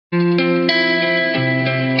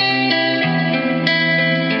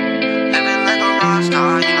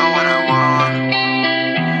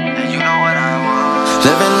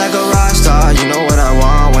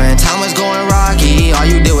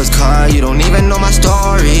even know my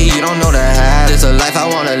story, you don't know the half. This a life I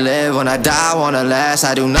wanna live, when I die I wanna last.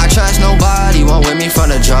 I do not trust nobody, one with me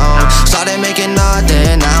from the jump. Started making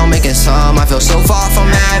nothing, now I'm making some. I feel so far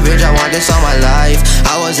from average, I want this all my life.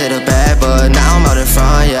 I was at the back, but now I'm out in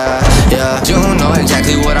front, yeah. You know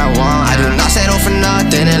exactly what I want, I do not settle for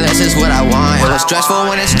nothing unless it's what I want. It was stressful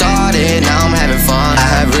when it started, now I'm having fun. I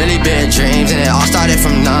have really big dreams and it all started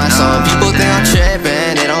from none. Some people think I'm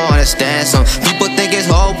tripping, they don't understand. Some people think it's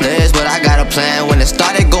hopeless, but I got a plan. When it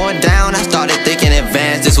started going down, I started thinking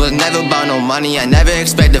advance. This was never about no money, I never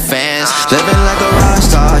expected fans. Living like a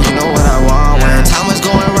rockstar, you know what I want. When time was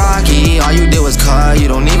going rocky, all you did was cut. You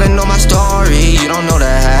don't even know my story, you don't know the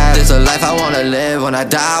half. This a life I wanna live, when I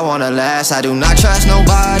die I wanna last. I do not trust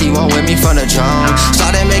nobody, one with me from the jump.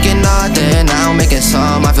 Started making nothing, now I'm making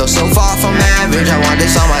some. I feel so far from average, I want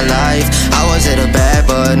this all my life. I was at the back,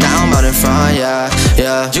 but now I'm out in front, yeah.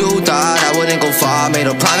 You thought I wouldn't go far, made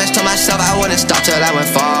a promise to myself I wouldn't stop till I went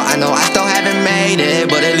far. I know I still haven't made it,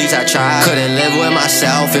 but at least I tried. Couldn't live with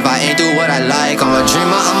myself if I ain't do what I like. I'm a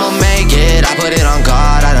dreamer, I'ma make it, I put it on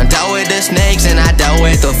God. I done dealt with the snakes and I dealt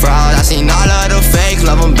with the frauds. I seen all of the fakes,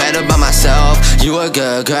 love them better by myself. You a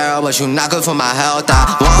good girl, but you not good for my health.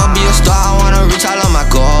 I wanna be a star, I wanna reach all of my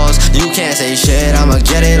goals. You can't say shit, I'ma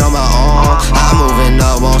get it on my own. I'm moving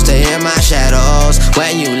up, won't stay in my shadows.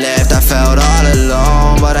 When you left, I felt all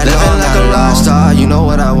alone, but I living like a rockstar, you know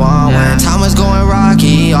what I want. When time was going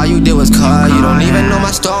rocky, all you did was cut. You don't even know my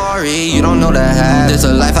story, you don't know the half. This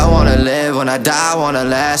a life I wanna live, when I die I wanna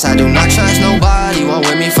last. I do not trust nobody, one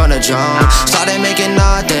with me from the jump. Started making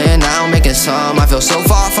nothing, now I'm making some. I feel so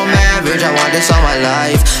far from average, I want this all my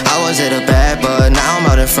life. I was at the back, but now I'm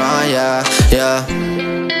out in front, yeah.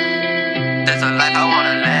 This a life I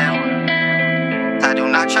wanna live. I do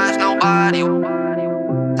not trust nobody,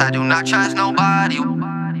 I do not trust nobody,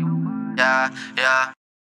 yeah.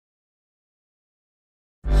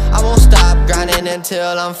 I won't stop grinding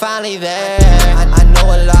until I'm finally there. I know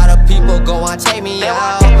a lot of people go on take me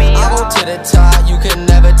out. I go to the top, you can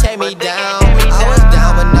never take me down. I was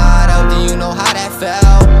down but not out, do you know how that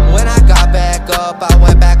felt? When I got back up, I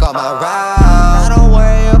went back on my route. I don't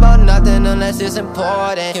worry about nothing unless it's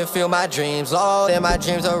important. Can feel my dreams low, and my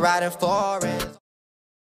dreams are riding forest.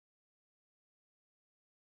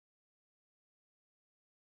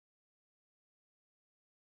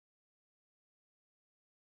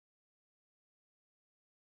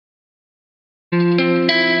 Living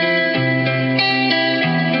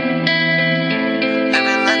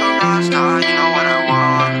like a rockstar, you know what I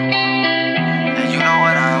want. And you know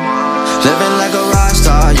what I want. Living like a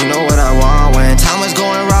rockstar, you know what I want. When time was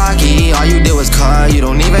going rocky, all you did was cut. You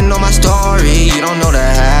don't even know my story, you don't know the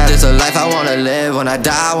half. This a life I wanna live, when I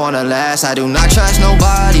die I wanna last. I do not trust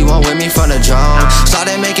nobody, one with me from the jump.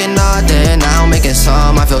 Started making nothing, now I'm making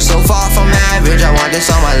some. I feel so far from average, I want this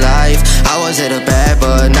all my life. I was at the back,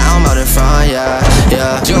 but now I'm out in front, yeah.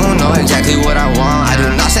 You know exactly what I want, I do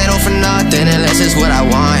not settle for nothing unless it's what I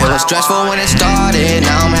want. It was stressful when it started,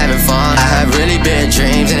 now I'm having fun. I have really big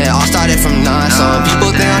dreams and it all started from none. Some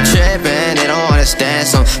people think I'm tripping, they don't understand.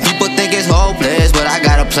 Some people think it's hopeless, but I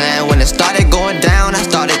got a plan. When it started going down, I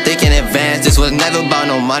started thinking advance. This was never about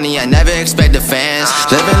no money, I never expected fans.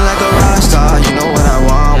 Living like a rockstar, you know what I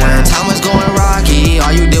want. When time was going rocky,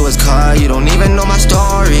 all you did was cut. You don't even know my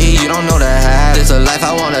story, you don't know the half. This a life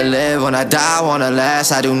I wanna live, when I die I wanna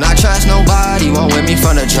last. I do not trust nobody, one with me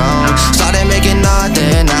from the jump. Started making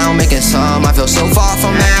nothing, now I'm making some. I feel so far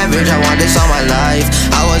from average, I want this all my life.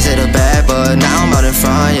 I was at the back, but now I'm out in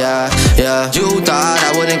front, yeah. You thought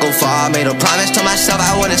I wouldn't go far, made a promise to myself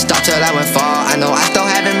I wouldn't stop till I went far. I know I still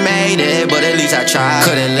haven't made it, but at least I tried.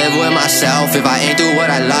 Couldn't live with myself if I ain't do what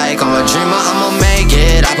I like. I'm a dreamer, I'ma make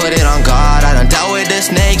it, I put it on God. I done dealt with the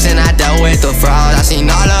snakes and I dealt with the frauds. I seen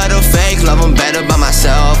all of the fakes, love them better by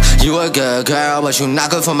myself. You a good girl, but you not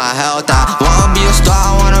good for my health. I wanna be a star,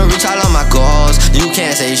 I wanna reach all of my goals. You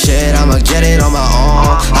can't say shit, I'ma get it on my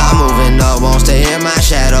own. I'm moving up, won't stay in my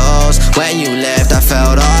shadows. When you left, I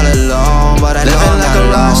felt all alone, but I living like a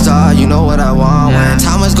rockstar, you know what I want. When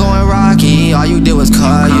time was going rocky, all you did was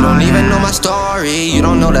cut. You don't even know my story, you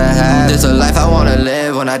don't know the half. This a life I wanna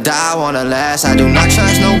live, when I die I wanna last. I do not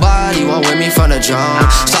trust nobody, one with me from the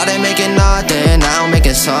jump. Started making nothing, now I'm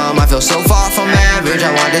making some. I feel so far from average,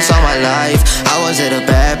 I want this all my life. I was at the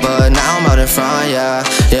back, but now I'm out in front, yeah.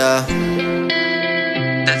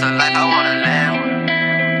 This a life I wanna live.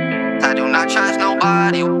 I do not trust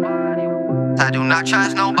nobody, I do not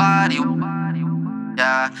trust nobody,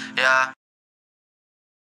 yeah.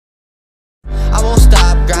 I won't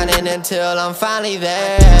stop grinding until I'm finally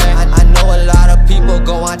there. I know a lot of people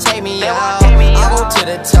go on take me out. I go to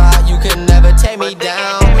the top, you can never take me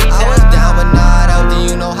down. I was down but not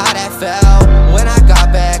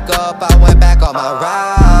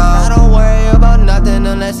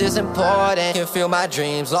important. Can feel my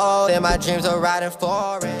dreams low, and my dreams are riding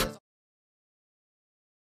forest.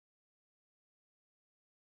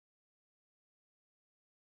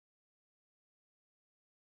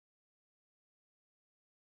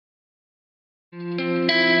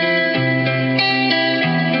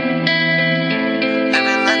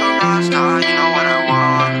 Living like a rockstar, you know what I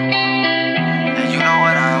want, and you know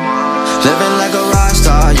what I want. Living like a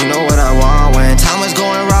rockstar, you know what I want. When time was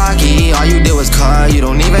going rocky, all you did was cut. You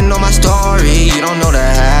don't even know my story, you don't know the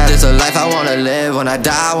half. This a life I wanna live, when I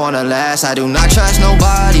die I wanna last. I do not trust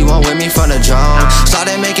nobody, one with me from the jump.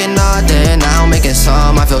 Started making nothing, now I'm making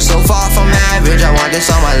some. I feel so far from average, I want this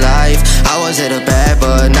all my life. I was at the back,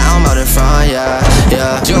 but now I'm out in front, yeah.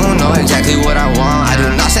 You know exactly what I want. I do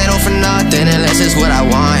not settle for nothing unless it's what I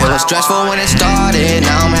want. It was stressful when it started,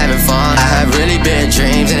 now I'm having fun. I have really big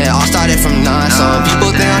dreams and it all started from none. Some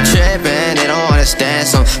people think I'm tripping, they don't understand.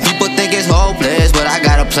 Some people think it's hopeless, but I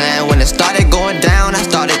got a plan. When it started going down, I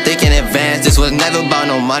started thinking advance. This was never about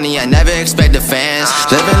no money, I never expected fans.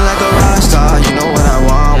 Living like a rockstar, you know what I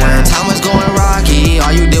want. When time was going rocky,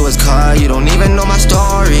 all you did was cut. You don't even know my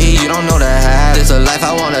story, you don't know the half. This a life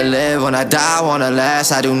I wanna live, when I die I wanna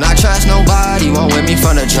last. I do not trust nobody, one with me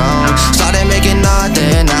from the jump. Started making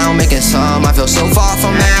nothing, now I'm making some. I feel so far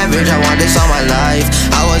from average, I want this all my life.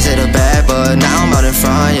 I was at the back, but now I'm out in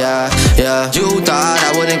front, yeah. You thought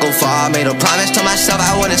I wouldn't go far, made a promise to myself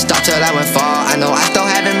I wouldn't stop till I went far. I know I still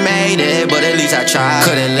haven't made it, but at least I tried.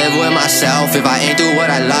 Couldn't live with myself if I ain't do what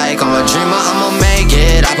I like. I'm a dreamer, I'ma make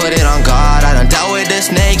it, I put it on God. I done dealt with the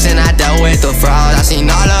snakes and I dealt with the frauds. I seen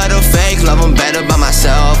all of the fakes, love them better by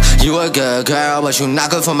myself. You a good girl, but you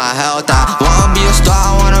not good for my health. I wanna be a star,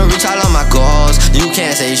 I wanna reach all of my goals. You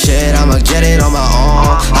can't say shit, I'ma get it on my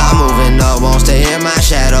own. I'm moving up, won't stay in my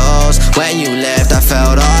shadows. When you left, I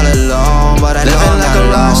felt all alone, but I living like a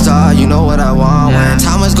rockstar, you know what I want. When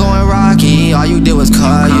time was going rocky, all you did was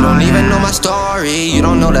cut. You don't even know my story, you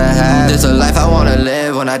don't know the half. This a life I wanna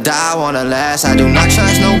live, when I die I wanna last. I do not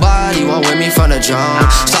trust nobody, one with me from the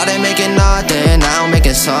jump. Started making nothing, now I'm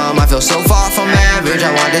making some. I feel so far from average,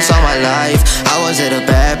 I want this all my life. I was at the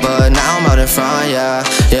back, but now I'm out in front, yeah.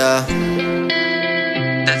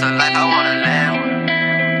 This a life I wanna live.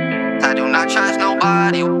 I do not trust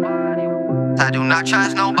nobody, I do not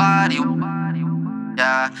trust nobody,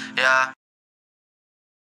 yeah.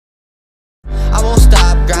 I won't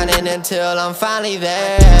stop grinding until I'm finally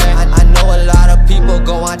there. I know a lot of people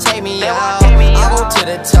go on take me out. I go to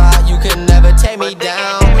the top, you can never take me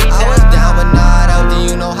down. I was down but not out, do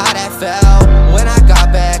you know how that felt? When I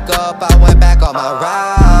got back up, I went back on my route.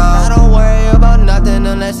 I don't worry about nothing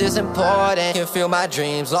unless it's important. Can feel my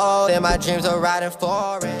dreams low, and my dreams are riding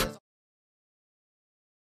forest.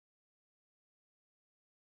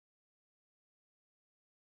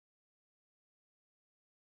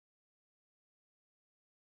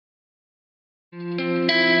 Living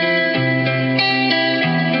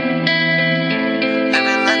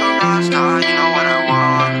like a rockstar, you know what I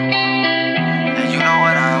want, and you know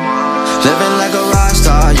what I want. Living like a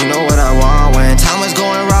rockstar, you know what I want. When time was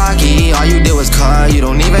going rocky, all you did was cut. You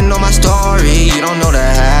don't even know my story, you don't know the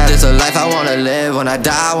half. This a life I wanna live, when I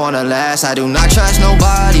die I wanna last. I do not trust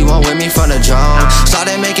nobody, one with me from the jump.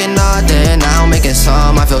 Started making nothing, now I'm making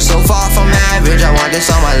some. I feel so far from average, I want this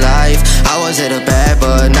all my life. I was at the back,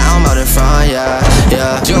 but now I'm out in front, yeah.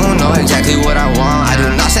 You know exactly what I want. I do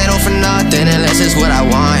not settle for nothing unless it's what I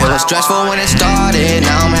want. It was stressful when it started,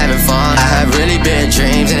 now I'm having fun. I have really big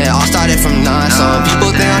dreams and it all started from none. Some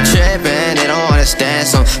people think I'm tripping, they don't understand.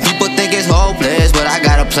 Some people think it's hopeless, but I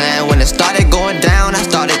got a plan. When it started going down, I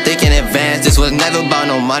started thinking advance. This was never about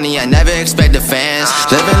no money, I never expected fans.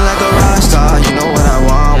 Living like a rockstar, you know what I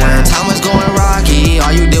want. When time was going rocky,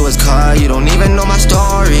 all you did was cut. You don't even know my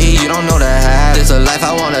story, you don't know the half. This a life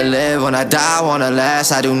I wanna live, when I die I wanna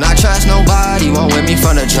last. I do not trust nobody, one with me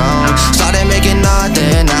from the jump. Started making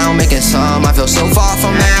nothing, now I'm making some. I feel so far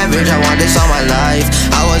from average, I want this all my life.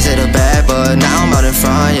 I was at the back, but now I'm out in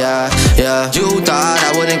front, yeah. You thought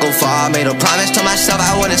I wouldn't go far, made a promise to myself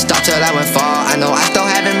I wouldn't stop till I went far. I know I still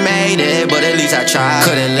haven't made it, but at least I tried.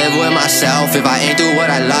 Couldn't live with myself if I ain't do what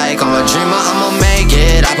I like. I'm a dreamer, I'ma make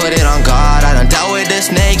it, I put it on God. I done dealt with the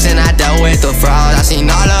snakes and I dealt with the frauds. I seen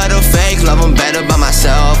all of the fakes, love them better by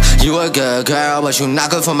myself. You a good girl, but you not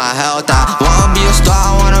good for my health. I wanna be a star,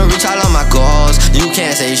 I wanna reach all of my goals. You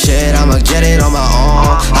can't say shit, I'ma get it on my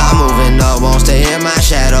own. I'm moving up, won't stay in my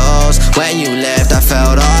shadows. When you left, I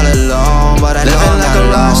felt all alone, but I living like a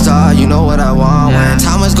rockstar, you know what I want. When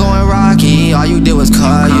time was going rocky, all you did was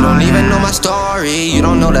cut. You don't even know my story, you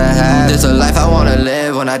don't know the half. This a life I wanna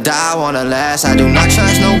live. when I die, I wanna last. I do not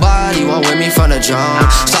trust nobody, one with me from the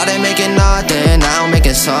jump. Started making nothing, now I'm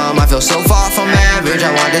making some. I feel so far from average,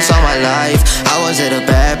 I want this all my life. I was at the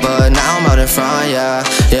back, but now I'm out in front, yeah,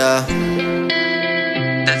 yeah.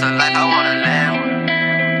 That's a life I wanna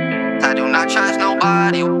live. I do not trust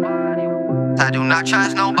nobody. I do not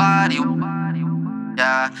trust nobody.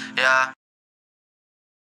 Yeah, yeah.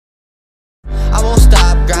 I won't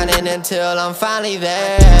stop grinding until I'm finally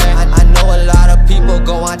there. I know a lot of people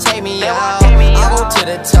go on take me out. I go to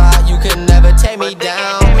the top, you can never take me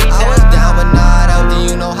down. I was down but not out, do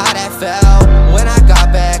you know how that felt? When I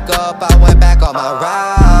got back up, I went back on my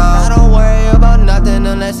route. I don't worry about nothing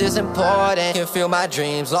unless it's important. Can feel my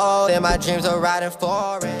dreams low, and my dreams are riding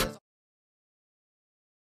forest.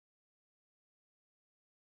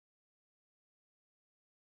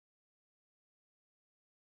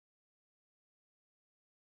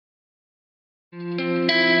 Living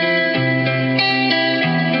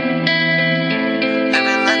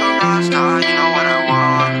like a rockstar, you know what I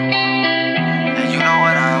want. And you know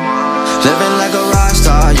what I want. Living like a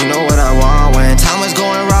rockstar, you know what I want. When time was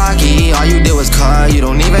going rocky, all you did was cut. You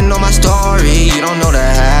don't even know my story, you don't know the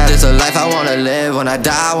half. This a life I wanna live, when I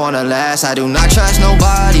die I wanna last. I do not trust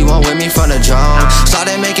nobody, one with me from the jump.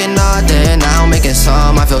 Started making nothing, now I'm making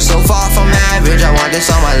some. I feel so far from average, I want this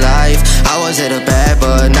all my life. I was at the back,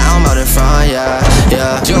 but now I'm out in front, yeah,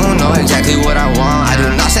 yeah. You know exactly what I want, I do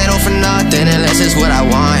not settle for nothing unless it's what I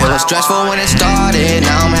want. It was stressful when it started,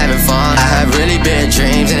 now I'm having fun. I have really big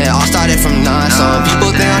dreams and it all started from none. Some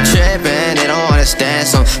people think I'm tripping, they don't understand.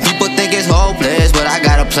 Some people think it's hopeless, but I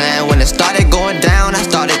got a plan. When it started going down, I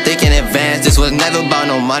started thinking advance. This was never about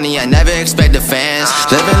no money, I never expected fans.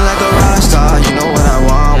 Living like a rockstar, you know what I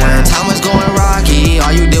want. When time was going rocky,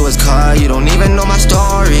 all you did was cut. You don't even know my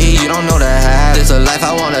story, you don't know the half. This a life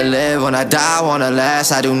I wanna live, when I die I wanna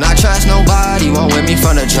last. I do not trust nobody, one with me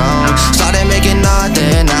from the jump. Started making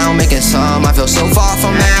nothing, now I'm making some. I feel so far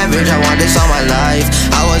from average, I want this all my life.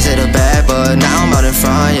 I was at the back, but now I'm out in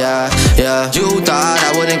front, yeah, yeah. You thought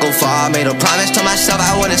I wouldn't go far, made a promise to myself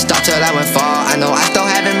I wouldn't stop till I went far. I know I still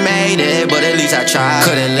haven't made it, but at least I tried.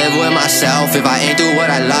 Couldn't live with myself if I ain't do what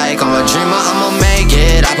I like. I'm a dreamer, I'ma make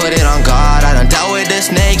it, I put it on God. I done dealt with the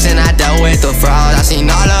snakes and I dealt with the frauds. I seen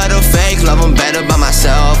all of the fakes, love them better by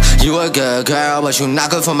myself. You a good girl, but you not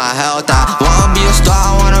good for my health. I wanna be a star,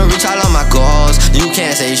 I wanna reach all of my goals. You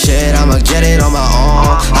can't say shit, I'ma get it on my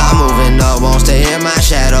own. I'm moving up, won't stay in my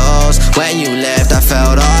shadows. When you left, I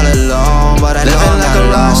felt all alone, but I living like a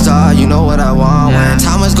rockstar, you know what I want. When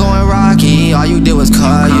time was going rocky, all you did was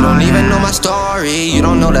cut. You don't even know my story, you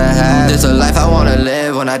don't know the half. This a life I wanna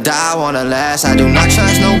live, when I die I wanna last. I do not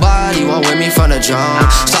trust nobody, one with me from the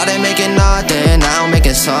jump. Started making nothing, now I'm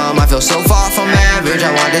making some. I feel so far from average,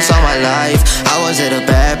 I want this all my life. I was at the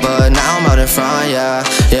back, but now I'm out in front, yeah,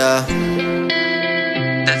 yeah.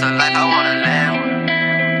 That's a life I wanna live.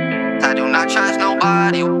 I do not trust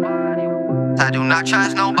nobody. I do not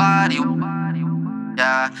trust nobody.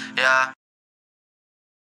 Yeah, yeah.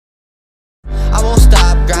 I won't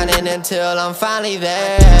stop grinding until I'm finally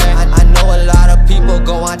there. I know a lot of people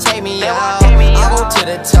go on take me out. I go to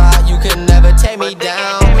the top, you can never take me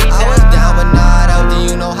down. I was down but not out, do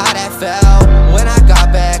you know how that felt? When I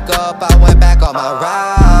got back up, I went back on my route.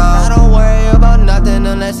 I don't worry about nothing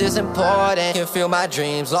unless it's important. Can feel my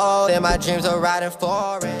dreams low, and my dreams are riding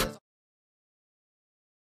forest.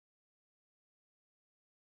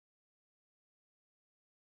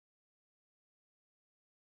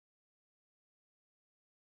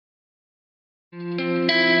 Living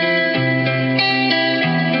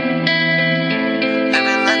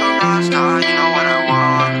like a rockstar, you know what I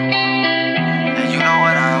want. And you know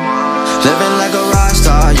what I want. Living like a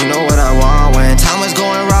rockstar, you know what I want. When time was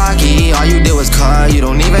going rocky, all you did was cut. You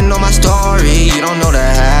don't even know my story, you don't know the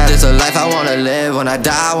half. This a life I wanna live, when I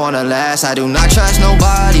die I wanna last. I do not trust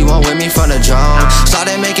nobody, one with me from the jump.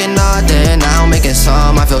 Started making nothing, now I'm making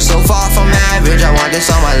some. I feel so far from average, I want this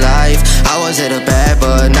all my life. I was at the back,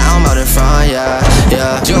 but now I'm out in front, yeah,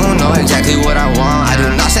 yeah. You know exactly what I want, I do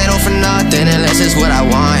not settle for nothing unless it's what I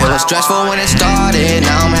want. It was stressful when it started,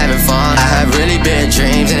 now I'm having fun. I have really big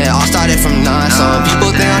dreams and it all started from none. Some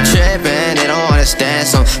people think I'm tripping, they don't understand.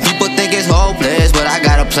 Some people think it's hopeless, but I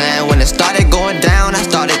got a plan. When it started going down, I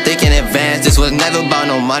started thinking advance. This was never about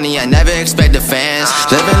no money, I never expected fans.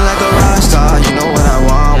 Living like a rockstar, you know what I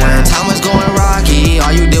want. When time was going rocky,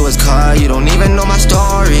 all you did was cut. You don't even know my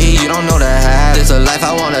story, you don't know the half. This a life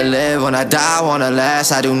I wanna live, when I die I wanna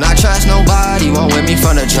last. I do not trust nobody, one with me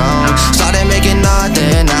from the jump. Started making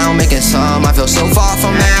nothing, now I'm making some. I feel so far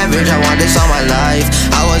from average, I want this all my life.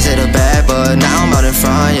 I was at the back, but now I'm out in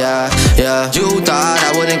front, yeah, yeah. You thought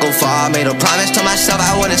I wouldn't go far, Made a promise to myself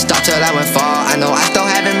I wouldn't stop till I went far. I know I still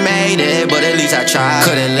haven't made it, but at least I tried.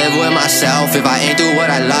 Couldn't live with myself if I ain't do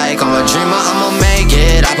what I like. I'm a dreamer, I'ma make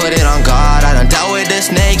it, I put it on God. I done dealt with the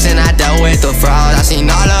snakes and I dealt with the frauds. I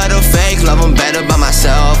seen all of the fakes, love them better by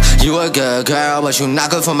myself. You a good girl, but you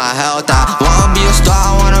not good for my health. I wanna be a star,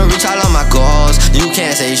 I wanna reach all of my goals. You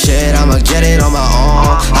can't say shit, I'ma get it on my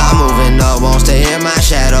own. I'm moving up, won't stay in my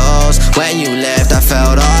shadows. When you left, I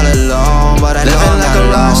felt all alone, but I living like a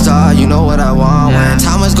rockstar, you know what I want. When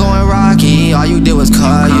time was going rocky, all you did was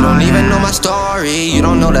cut. You don't even know my story, you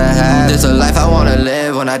don't know the half. This a life I wanna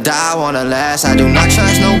live, when I die I wanna last. I do not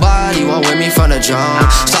trust nobody, one with me from the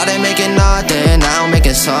jump. Started making nothing, now I'm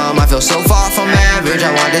making some. I feel so far from average,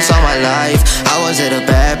 I want this all my life. I was at the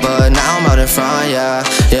back, but now I'm out in front, yeah,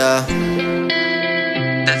 yeah.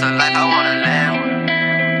 That's a life I wanna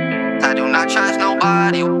live. I do not trust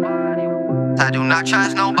nobody. I do not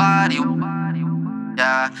trust nobody.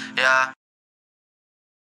 Yeah, yeah.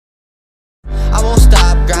 I won't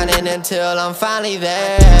stop grinding until I'm finally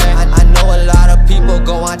there. I know a lot of people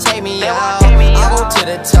go on take me out. I go to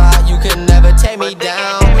the top, you can never take me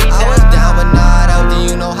down. I was down but not out, do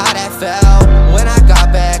you know how that felt? When I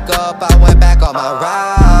got back up, I went back on my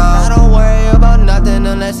route. I don't worry about nothing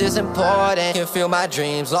unless it's important. Can feel my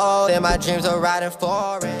dreams low, and my dreams are riding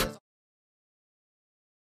forest.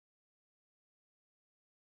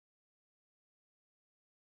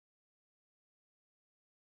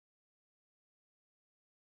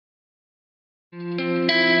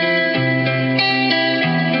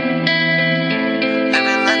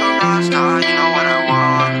 Living like a rockstar, you know what I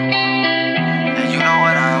want. And you know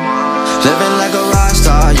what I want. Living like a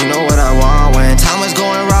rockstar, you know what I want. When time was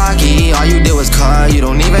going rocky, all you did was cut. You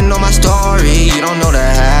don't even know my story, you don't know the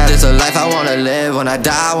half. This a life I wanna live, when I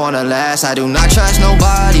die I wanna last. I do not trust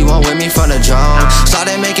nobody, one with me from the jump.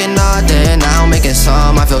 Started making nothing, now I'm making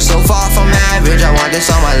some. I feel so far from average, I want this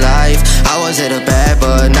all my life. I was at the back,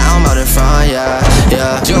 but now I'm out in front, yeah,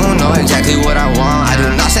 yeah. You know exactly what I want, I do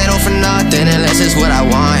not settle for nothing unless it's what I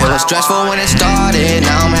want. It was stressful when it started,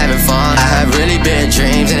 now I'm having fun. I have really big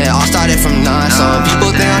dreams and it all started from none. Some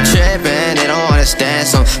people think I'm tripping, they don't understand.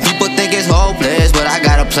 Some people think it's hopeless, but I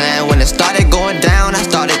got a plan. When it started going down, I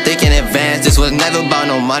started thinking advance. This was never about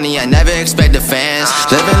no money, I never expected fans.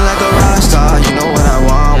 Living like a rockstar, you know what I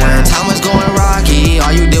want. When time was going rocky,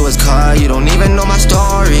 all you did was cut. You don't even know my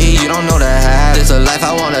story, you don't know the half. This a life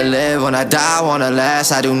I wanna live, when I die I wanna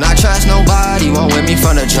last. I do not trust nobody, one with me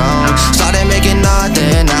from the jump. Started making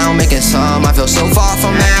nothing, now I'm making some. I feel so far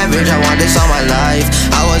from average, I want this all my life.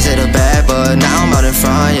 I was at the back, but now I'm out in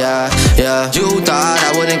front, yeah, yeah. You thought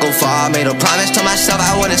I wouldn't go far, made a promise to myself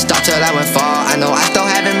I wouldn't stop till I went far. I know I still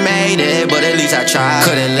haven't made it, but at least I tried.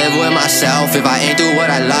 Couldn't live with myself if I ain't do what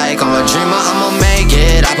I like. I'm a dreamer, I'ma make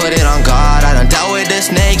it, I put it on God. I done dealt with the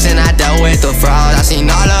snakes and I dealt with the frauds. I seen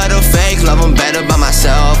all of the fakes, love them better by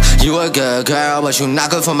myself. You a good girl, but you not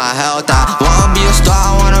good for my health. I wanna be a star,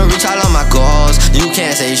 I wanna reach all of my goals. You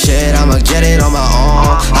can't say shit, I'ma get it on my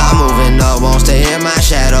own. I'm moving up, won't stay in my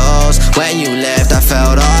shadows. When you left, I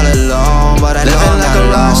felt all alone, but I living like a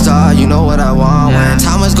rockstar, you know what I want. When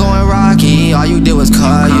time was going rocky, all you did was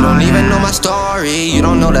cut. You don't even know my story, you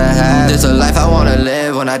don't know the half. This a life I wanna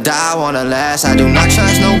live, when I die I wanna last. I do not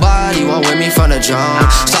trust nobody, one with me from the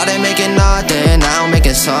jump. Started making nothing, now I'm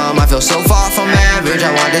making some. I feel so far from average,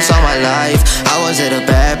 I want this all my life. I was at the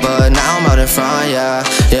back, but now I'm out in front, yeah,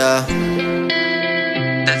 yeah.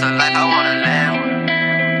 That's a life I wanna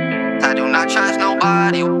live. I do not trust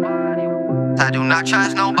nobody. I do not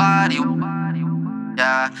trust nobody.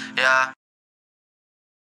 Yeah, yeah.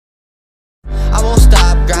 I won't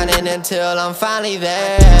stop grinding until I'm finally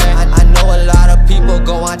there. I know a lot of people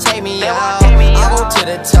go on take me out. I go to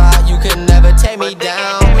the top, you can never take me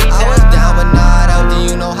down. I was down but not out, do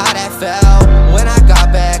you know how that felt? When I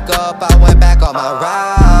got back up, I went back on my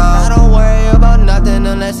route. I don't worry about nothing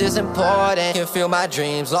unless it's important. Can feel my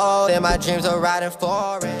dreams low, and my dreams are riding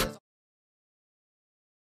forest.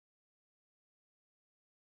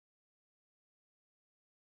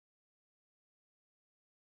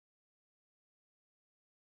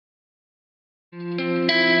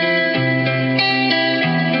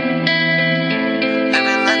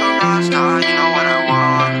 Living like a rockstar, you know what I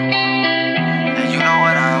want. And you know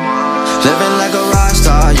what I want. Living like a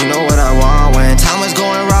rockstar, you know what I want. When time was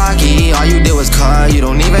going rocky, all you did was cut. You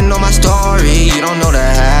don't even know my story, you don't know the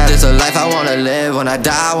half. This a life I wanna live, when I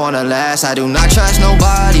die I wanna last. I do not trust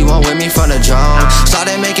nobody, one with me from the jump.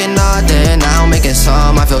 Started making nothing, now I'm making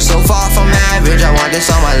some. I feel so far from average, I want this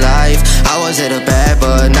all my life. I was at the back,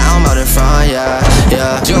 but now I'm out in front, yeah,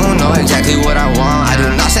 yeah. You know exactly what I want, I do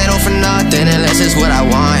not settle for nothing unless it's what I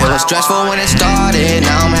want. It was stressful when it started,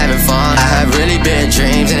 now I'm having fun. I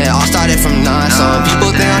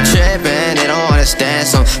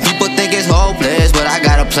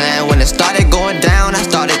plan. When it started going down, I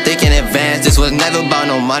started thinking advance. This was never about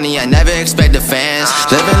no money, I never expected fans.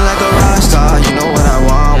 Living like a rockstar, you know what I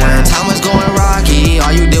want. When time was going rocky,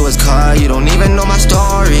 all you did was cut. You don't even know my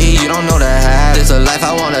story, you don't know the half. This a life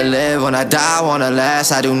I wanna live, when I die I wanna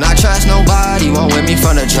last. I do not trust nobody, won't with me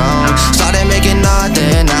from the jump. Started making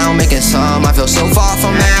nothing, now I'm making some. I feel so far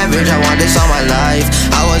from average, I want this all my life.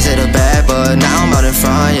 I was at the back, but now I'm out in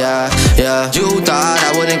front, yeah. You thought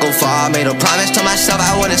I wouldn't go far, made a promise to myself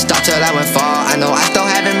I wouldn't stop till I went far. I know I still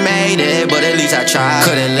haven't made it, but at least I tried.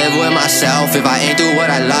 Couldn't live with myself if I ain't do what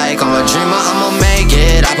I like. I'm a dreamer, I'ma make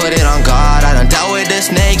it, I put it on God. I done dealt with the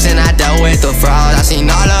snakes and I dealt with the frauds. I seen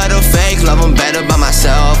all of the fakes, love them better by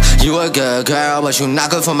myself. You a good girl, but you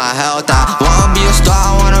not good for my health. I wanna be a star,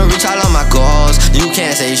 I wanna reach all of my goals. You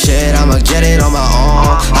can't say shit, I'ma get it on my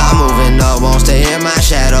own. I'm moving up, won't stay in my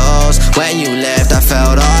shadows. When you left, I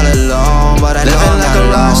felt all alone, but I living like a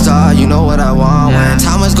rockstar, you know what I want. When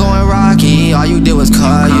time was going rocky, all you did was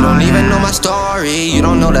cut. You don't even know my story, you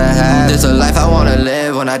don't know the half. This a life I wanna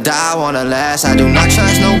live, when I die I wanna last. I do not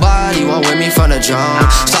trust nobody, won't with me from the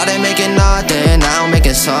jump. Started making nothing, now I'm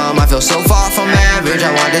making some. I feel so far from average,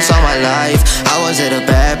 I want this all my life. I was at the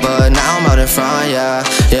back, but now I'm out in front, yeah.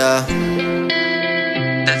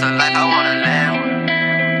 This a life I wanna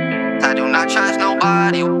live. I do not trust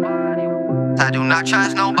nobody, I do not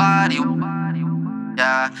trust nobody,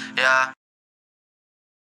 yeah.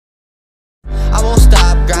 I won't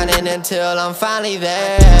stop grinding until I'm finally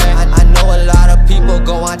there. I know a lot of people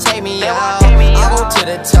go on take me out. I go to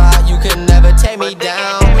the top, you can never take me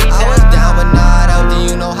down. I was down but not out, do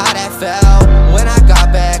you know how that felt? When I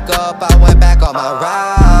got back up, I went back on my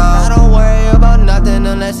route. I don't worry about nothing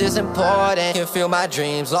unless it's important. Can feel my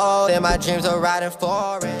dreams low, and my dreams are riding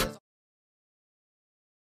forest.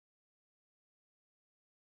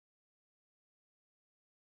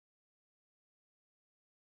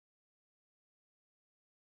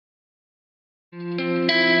 Living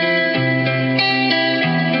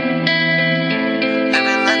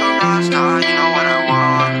like a rockstar, you know what I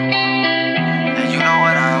want. And you know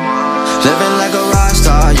what I want. Living like a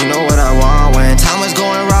rockstar, you know what I want. When time was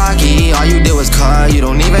going rocky, all you did was cut. You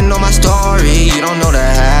don't even know my story, you don't know the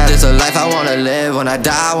half. This a life I wanna live, when I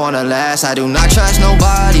die I wanna last. I do not trust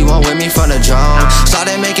nobody, won't with me from the jump.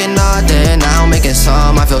 Started making nothing, now I'm making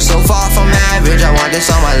some. I feel so far from average, I want this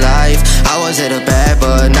all my life. I was at the back,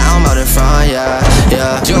 but now I'm out in front, yeah.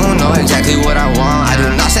 You know exactly what I want. I do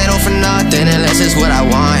not settle for nothing unless it's what I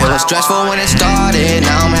want. It was stressful when it started,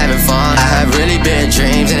 now I'm having fun. I have really big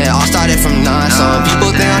dreams and it all started from none. Some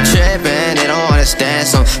people think I'm tripping, they don't understand.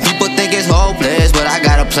 Some people think it's hopeless, but I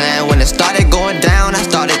got a plan. When it started going down, I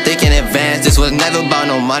started thinking advance. This was never about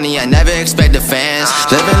no money, I never expected fans.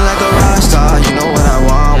 Living like a rockstar, you know what I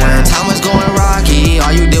want. When time was going rocky,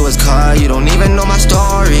 all you did was cut. You don't even know my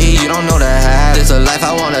story, you don't know the half. This a life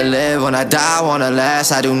I wanna live, when I die I wanna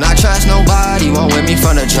last. I do not trust nobody, won't with me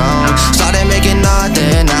from the jump. Started making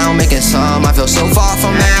nothing, now I'm making some. I feel so far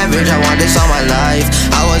from average, I want this all my life.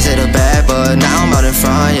 I was at the back, but now I'm out in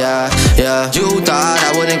front, yeah. You thought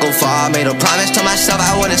I wouldn't go far, made a promise to myself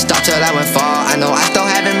I wouldn't stop till I went far. I know I still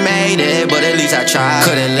haven't made it, but at least I tried.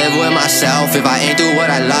 Couldn't live with myself if I ain't do what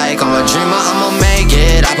I like. I'm a dreamer, I'ma make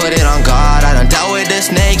it, I put it on God. I done dealt with the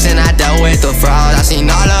snakes and I dealt with the frauds. I seen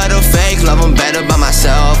all of the fakes, love them better by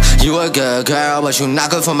myself. You a good girl, but you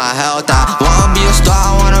not good for my health. I wanna be a star,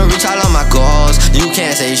 I wanna reach all of my goals. You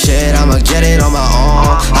can't say shit, I'ma get it on my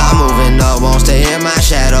own. I'm moving up, won't stay in my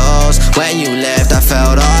shadows. When you left, I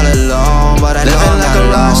felt all alone, but I living like a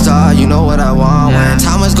rockstar, you know what I want. When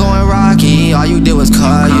time was going rocky, all you did was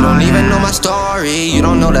cut. You don't even know my story, you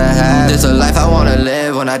don't know the half. This a life I wanna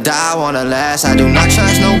live, when I die I wanna last. I do not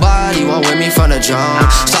trust nobody, won't with me from the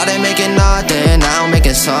jump. Started making nothing, now I'm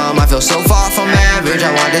making some. I feel so far from average,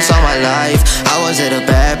 I want this all my life. I was at the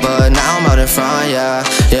back, but now I'm out in front, yeah.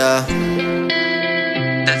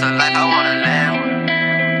 This a life I wanna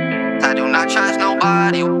live. I do not trust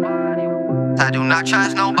nobody, I do not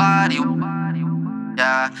trust nobody,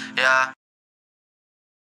 yeah.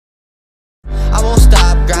 I won't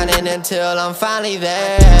stop grinding until I'm finally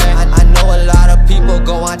there. I know a lot of people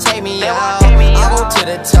go on take me out. I go to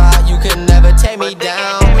the top, you can never take me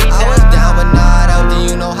down. I was down but not out, do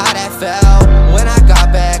you know how that felt? When I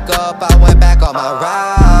got back up, I went back on my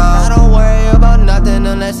route. I don't worry about nothing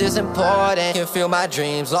unless it's important. Can feel my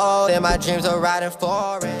dreams low, and my dreams are riding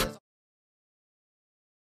forest.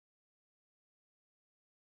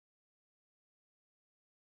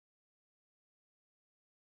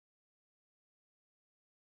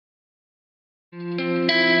 Living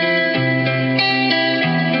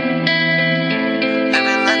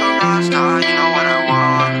like a rockstar, you know what I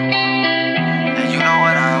want. And you know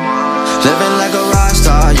what I want.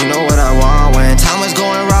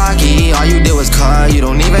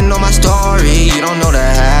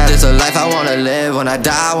 when I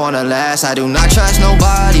die, I wanna last. I do not trust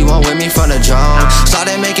nobody, one with me from the jump.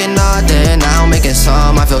 Started making nothing, now I'm making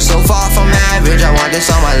some. I feel so far from average, I want this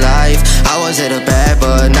all my life. I was at the back,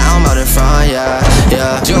 but now I'm out in front, yeah.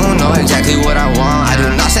 You know exactly what I want. I do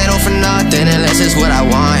not settle for nothing unless it's what I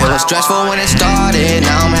want. It was stressful when it started,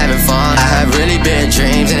 now I'm having fun. I have really big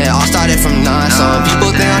dreams and it all started from none. Some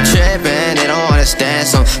people think I'm tripping, they don't understand.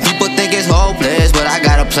 Some people think it's hopeless, but I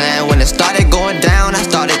got a plan. When it started going down, I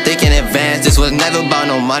started thinking advance. This was never about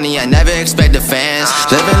no money, I never expected fans.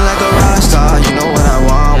 Living like a rockstar, you know what I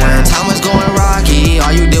want. When time was going rocky,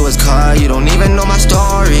 all you did was cut. You don't even know my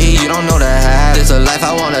story, you don't know the half. This a life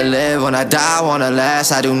I wanna live, when I die I wanna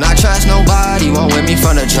last. I do not trust nobody, one with me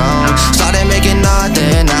from the jump. Started making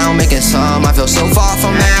nothing, now I'm making some. I feel so far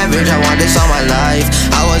from average, I want this all my life.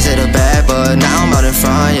 I was at the back, but now I'm out in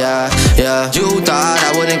front, yeah. You thought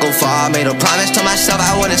I wouldn't go far, made a promise to myself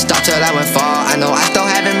I wouldn't stop till I went far. I know I still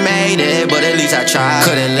haven't made it, but at least I tried.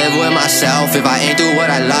 Couldn't live with myself if I ain't do what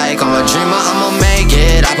I like. I'm a dreamer, I'ma make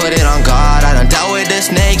it, I put it on God. I done dealt with the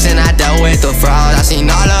snakes and I dealt with the frauds. I seen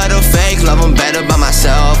all of the fakes, love them better by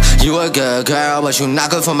myself. You a good girl, but you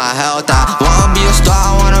not good for my health. I wanna be a star,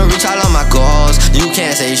 I wanna reach all of my goals. You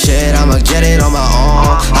can't say shit, I'ma get it on my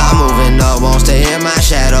own. I'm moving up, won't stay in my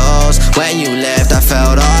shadows. When you left, I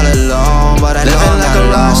felt all alone, but I living like a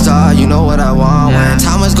rockstar, you know what I want. When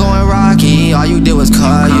time was going rocky, all you did was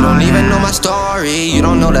cut. You don't even know my story, you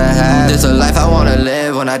don't know the half. This a life I wanna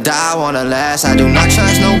live, when I die I wanna last. I do not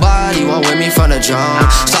trust nobody, one with me from the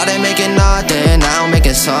jump. Started making nothing, now I'm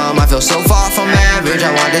making some. I feel so far from average,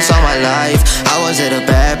 I want this all my life. I was at the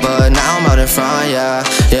back, but now I'm out in front, yeah.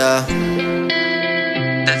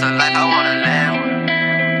 This a life I wanna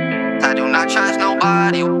live. I do not trust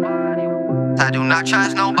nobody, I do not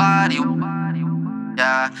trust nobody,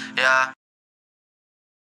 yeah.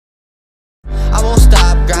 I won't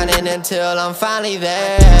stop grinding until I'm finally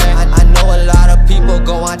there. I know a lot of people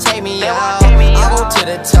go on take me out. I go to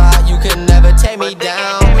the top, you can never take me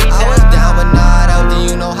down. I was down but not out, do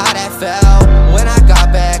you know how that felt? When I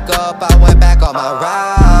got back up, I went back on my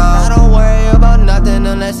route. I don't worry about nothing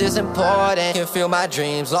unless it's important. Can feel my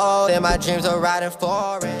dreams low, and my dreams are riding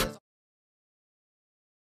forest.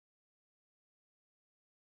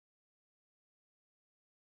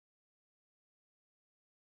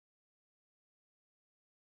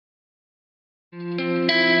 Living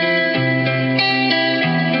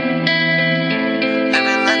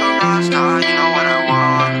like a rockstar, you know what I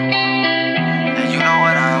want. And you know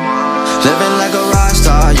what I want. Living like a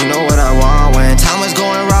rockstar, you know what I want. When time was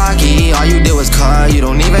going rocky, all you did was cut. You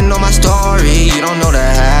don't even know my story, you don't know the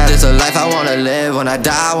half. This a life I wanna live, when I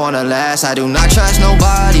die I wanna last. I do not trust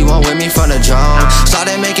nobody, one with me from the jump.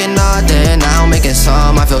 Started making nothing, now I'm making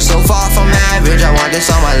some. I feel so far from average, I want this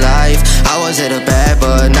all my life. I was at the back,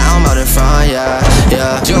 but now I'm out in front, yeah.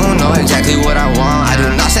 You know exactly what I want. I do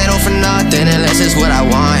not settle for nothing unless it's what I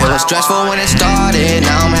want. It was stressful when it started,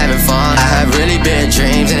 now I'm having fun. I have really big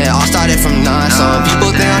dreams and it all started from none. Some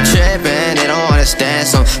people think I'm tripping, they don't understand.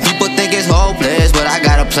 Some people think it's hopeless, but I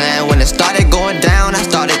got a plan. When it started going down, I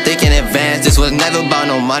started thinking advance. This was never about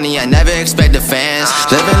no money, I never expected fans.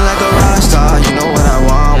 Living like a rockstar, you know what I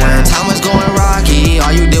want. When time was going rocky,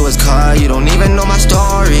 all you did was cut. You don't even know my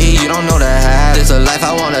story, you don't know the half. This a life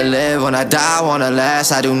I wanna live, when I die I wanna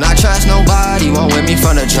last. I do not trust nobody, one with me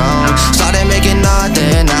from the jump. Started making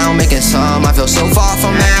nothing, now I'm making some. I feel so far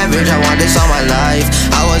from average, I want this all my life.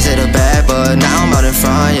 I was at the back, but now I'm out in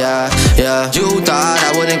front, yeah. You thought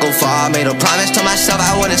I wouldn't go far, made a promise to myself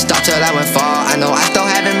I wouldn't stop till I went far. I know I still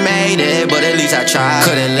haven't made it, but at least I tried.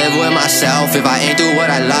 Couldn't live with myself if I ain't do what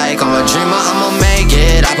I like. I'm a dreamer, I'ma make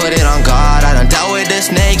it, I put it on God. I done dealt with the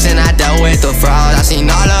snakes and I dealt with the frauds. I seen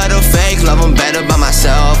all of the fakes, love them better by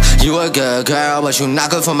myself. You a good girl, but you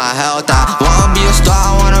not good for my health. I wanna be a star,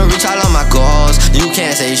 I wanna reach all of my goals. You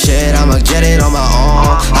can't say shit, I'ma get it on my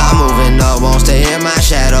own. I'm moving up, won't stay in my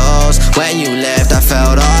shadows. When you left, I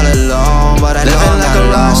felt all alone, but I living like a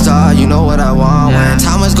rockstar, you know what I want. When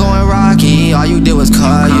time was going rocky, all you did was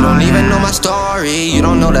cut. You don't even know my story, you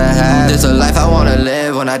don't know the half. This a life I wanna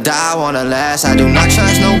live, when I die I wanna last. I do not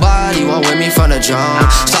trust nobody, one with me from the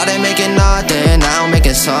jump. Started making nothing, now I'm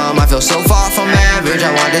making some. I feel so far from average,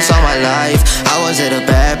 I want this all my life. I was at the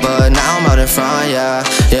back, but now I'm out in front, yeah.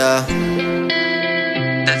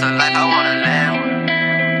 This a life I wanna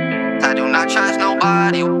live. I do not trust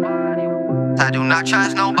nobody, I do not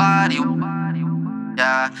trust nobody,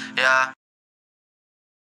 yeah.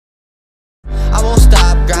 I won't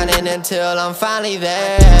stop grinding until I'm finally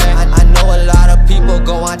there. I know a lot of people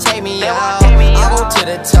go on take me out. I go to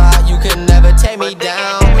the top, you can never take me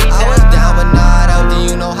down. I was down but not out, do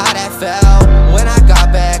you know how that felt? When I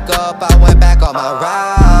got back up, I went back on on my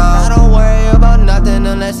route. I don't worry about nothing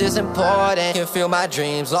unless it's important. Can feel my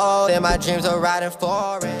dreams low, and my dreams are riding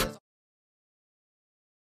forest.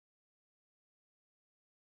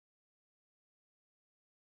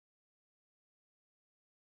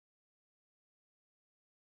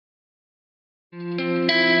 Living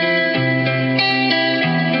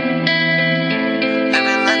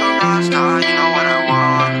like a rockstar, you know what I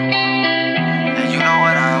want. And you know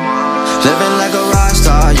what I want. Living like a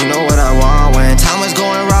rockstar, you know what I want. When time was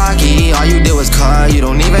going rocky, all you did was cut. You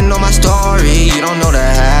don't even know my story, you don't know the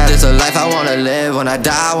half. This a life I wanna live, when I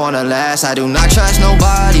die I wanna last. I do not trust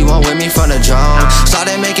nobody, one with me from the jump.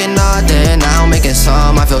 Started making nothing, now I'm making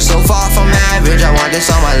some. I feel so far from average, I want this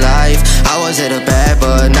all my life. I was at the back,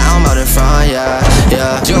 but now I'm out in front, yeah.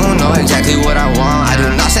 You know exactly what I want. I do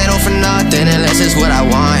not settle for nothing unless it's what I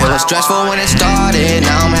want. It was stressful when it started,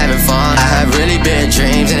 now I'm having fun. I have really big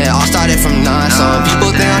dreams and it all started from none. Some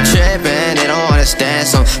people think I'm tripping, they don't understand.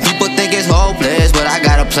 Some people think it's hopeless, but I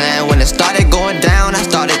got a plan. When it started going down, I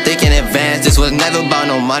started thinking advance. This was never about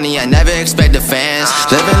no money, I never expected fans.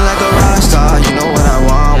 Living like a rockstar, you know what I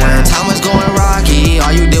want. When time was going rocky,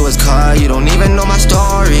 all you did was cut. You don't even know my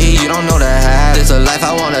story, you don't know the half. This a life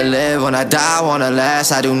I wanna live, when I die I wanna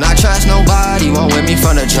last. I do not trust nobody, one with me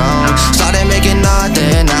from the jump. Started making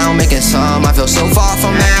nothing, now I'm making some. I feel so far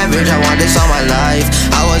from average, I want this all my life.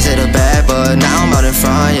 I was at the back, but now I'm out in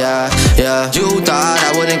front, yeah. You thought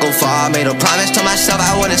I wouldn't go far, made a promise to myself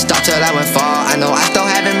I wouldn't stop till I went far. I know I still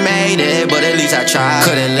haven't made it, but at least I tried.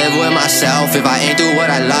 Couldn't live with myself if I ain't do what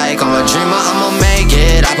I like. I'm a dreamer, I'ma make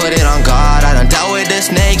it, I put it on God. I done dealt with the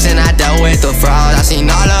snakes and I dealt with the frauds. I seen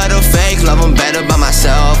all of the fakes, love them better by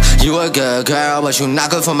myself. You a good girl, but you not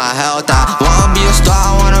good for my health. I wanna be a star,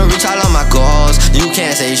 I wanna reach all of my goals. You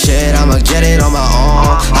can't say shit, I'ma get it on my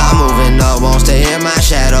own. I'm moving up, won't stay in my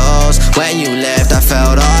shadows. When you left, I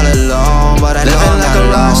felt all alone, but I living like a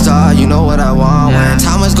rockstar, you know what I want. When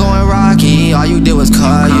time was going rocky, all you did was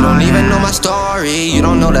cut. You don't even know my story, you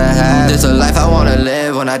don't know the half. This a life I wanna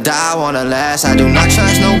live, when I die I wanna last. I do not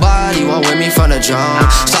trust nobody, one with me from the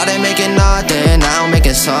jump. Started making nothing, now I'm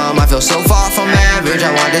making some. I feel so far from average,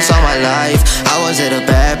 I want this all my life. I was at the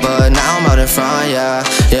back, but now I'm out in front, yeah.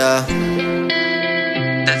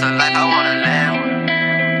 That's a life I wanna live.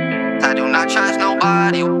 I do not trust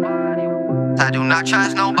nobody, I do not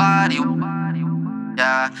trust nobody,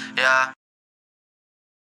 yeah.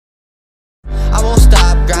 I won't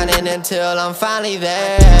stop grinding until I'm finally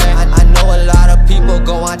there. I know a lot of people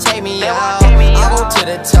go on take me out. I go to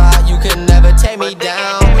the top, you can never take me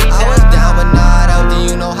down. I was down but not out, do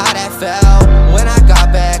you know how that felt? When I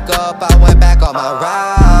got back up, I went back on my route.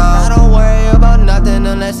 I don't worry about nothing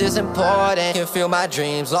unless it's important. Can feel my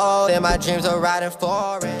dreams low, and my dreams are riding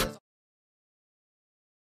forest.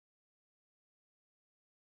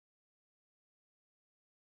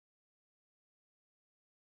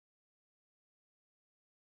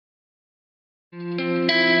 Living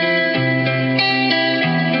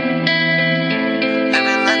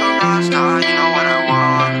like a rockstar, you know what I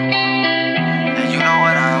want. And you know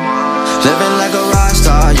what I want. Living like a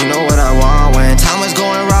rockstar, you know what I want. When time was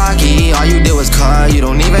going rocky, all you did was cut. You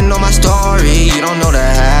don't even know my story, you don't know the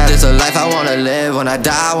half. This a life I wanna live, when I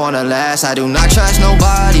die I wanna last. I do not trust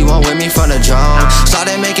nobody, one with me from the jump.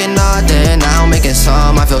 Started making nothing, now I'm making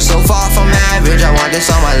some. I feel so far from average, I want this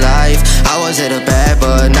all my life. I was at the back,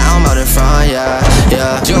 but now I'm out in front, yeah.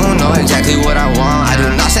 You know exactly what I want. I do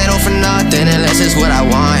not settle for nothing unless it's what I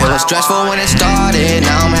want. It was stressful when it started,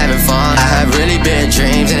 now I'm having fun. I have really big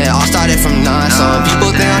dreams and it all started from none. Some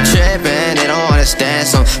people think I'm tripping, they don't understand.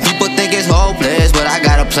 Some people think it's hopeless, but I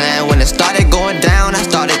got a plan. When it started going down, I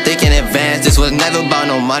started thinking advance. This was never about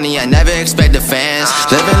no money, I never expected fans.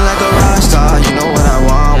 Living like a rockstar, you know what I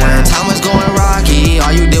want. When time was going rocky,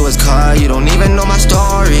 all you did was cut. You don't even know my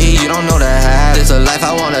story, you don't know the half. This a life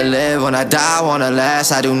I wanna live, when I die I wanna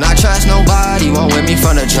last. I do not trust nobody, one with me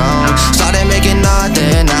from the jump. Started making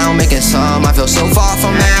nothing, now I'm making some. I feel so far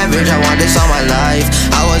from average, I want this all my life.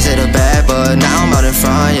 I was at the back, but now I'm out in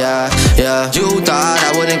front, yeah. You thought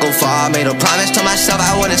I wouldn't go far, made a promise to myself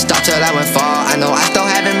I wouldn't stop till I went far. I know I still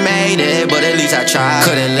haven't made it, but at least I tried.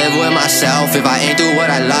 Couldn't live with myself if I ain't do what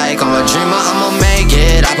I like. I'm a dreamer, I'ma make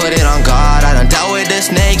it, I put it on God. I done dealt with the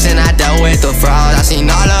snakes and I dealt with the frauds. I seen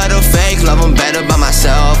all of the fakes, love them better by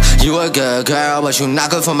myself. You a good girl, but you not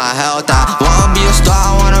good for my health. I wanna be a star,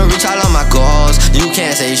 I wanna reach all of my goals. You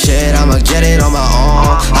can't say shit, I'ma get it on my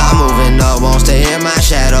own. I'm moving up, won't stay in my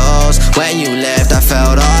shadows. When you left, I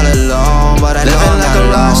felt all alone, but I living like a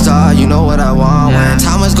rockstar, you know what I want. When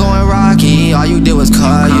time was going rocky, all you did was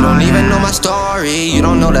cut. You don't even know my story, you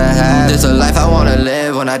don't know the half. This a life I wanna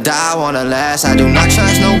live. when I die, I wanna last. I do not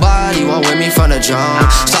trust nobody, one with me from the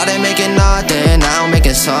jump. Started making nothing, now I'm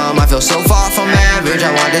making some. I feel so far from average,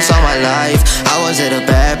 I want this all my life. I was at the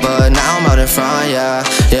back, but now I'm out in front, yeah,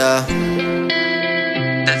 yeah.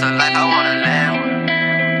 That's a life I wanna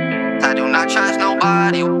live. I do not trust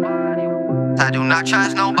nobody. I do not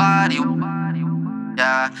trust nobody.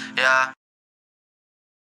 Yeah, yeah.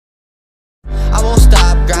 I won't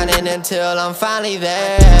stop grinding until I'm finally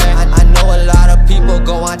there. I know a lot of people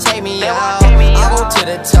go on take me out. I go to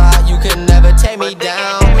the top, you can never take me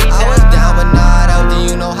down. I was down but not out, do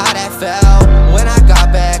you know how that felt? When I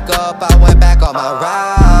got back up, I went back on my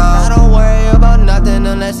route. I don't worry about nothing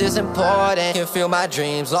unless it's important. Can feel my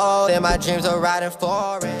dreams low, and my dreams are riding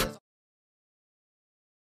forest.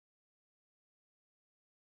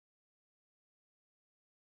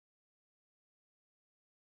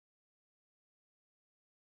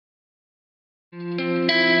 Living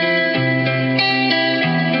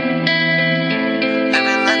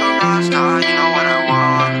like a rockstar, you know what I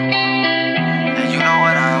want. And you know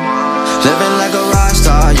what I want. Living like a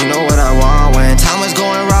rockstar, you know what I want. When time was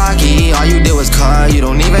going rocky, all you did was cut. You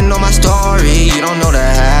don't even know my story, you don't know the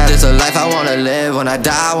half. This a life I wanna live, when I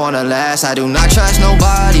die I wanna last. I do not trust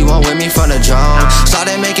nobody, one with me from the jump.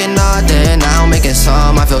 Started making nothing, now I'm making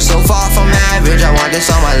some. I feel so far from average, I want this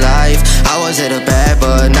all my life. I was at the back,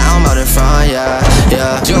 but now I'm out in front, yeah,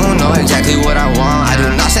 yeah. You know exactly what I want, I do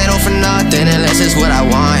not settle for nothing unless it's what I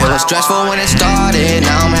want. It was stressful when it started,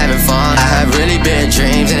 now I'm having fun. I have really big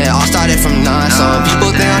dreams and it all started from none. Some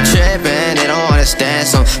people think I'm tripping, they don't understand.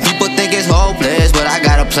 Some people think it's hopeless, but I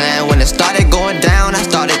got a plan. When it started going down, I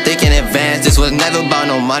started thinking advance. This was never about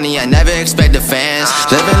no money, I never expected fans.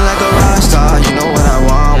 Living like a rockstar, you know what I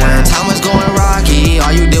want. When time was going rocky,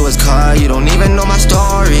 all you did was cut. You don't even know my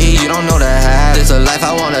story, you don't know the half. This a life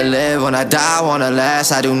I wanna live, when I die I wanna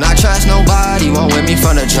last. I do not trust nobody, one with me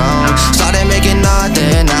from the jump. Started making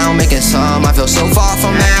nothing, now I'm making some. I feel so far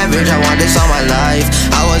from average, I want this all my life.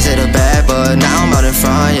 I was at the back, but now I'm out in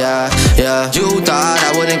front, yeah, yeah. You thought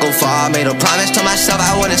I wouldn't go far, made a promise to myself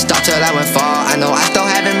I wouldn't stop till I went far. I know I still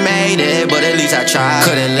haven't made it, but at least I tried.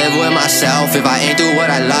 Couldn't live with myself if I ain't do what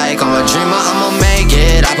I like. I'm a dreamer, I'ma make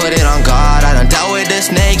it, I put it on God. I done dealt with the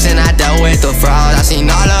snakes and I dealt with the frauds. I seen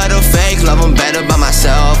all of the fakes, love them better by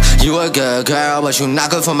myself. You a good girl, but you not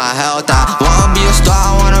good for my health. I wanna be a star,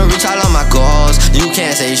 I wanna reach all of my goals. You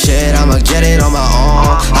can't say shit, I'ma get it on my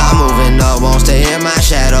own. I'm moving up, won't stay in my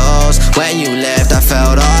shadows. When you left, I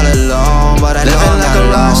felt all alone, but I living like a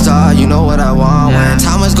rockstar, you know what I want. When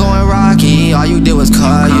time was going rocky, all you did was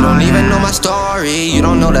cut. You don't even know my story, you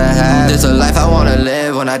don't know the half. This a life I wanna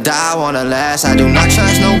live, when I die I wanna last. I do not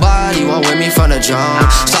trust nobody, one with me from the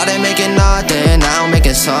jump. Started making nothing, now I'm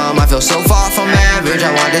making some. I feel so far from average,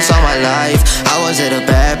 I want this all my life. I was at the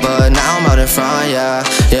back, but now I'm out in front, yeah,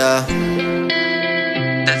 yeah.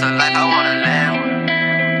 That's a life I wanna live.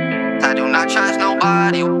 I do not trust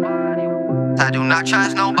nobody. I do not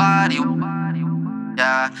trust nobody.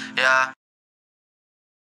 Yeah, yeah.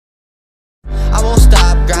 I won't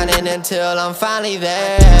stop grinding until I'm finally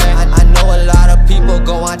there. I know a lot of people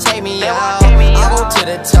go on take me out. I go to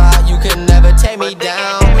the top, you can never take me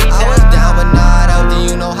down. I was down but not out, do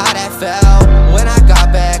you know how that felt? When I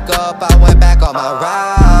got back up, I went back on my route.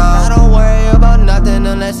 I don't worry about nothing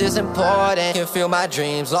unless it's important. Can feel my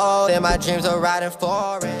dreams low, and my dreams are riding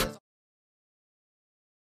forest.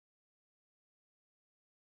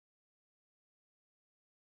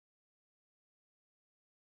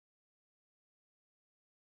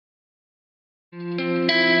 Living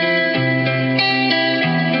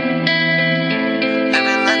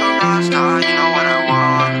like a rockstar, you know what I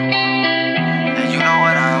want. And you know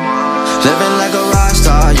what I want. Living like a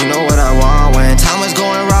rockstar, you know what I want. When time was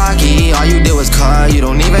going rocky, all you did was cut. You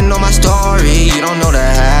don't even know my story, you don't know the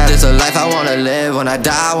half. This a life I wanna live, when I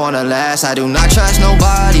die I wanna last. I do not trust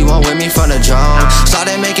nobody, one with me from the jump.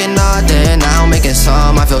 Started making nothing, now I'm making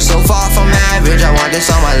some. I feel so far from average, I want this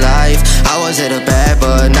all my life. I was at the back,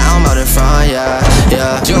 but now I'm out in front, yeah,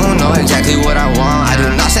 yeah. You know exactly what I want, I do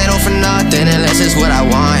not settle for nothing unless it's what I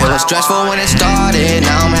want. It was stressful when it started,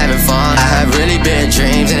 now I'm having fun. I have really big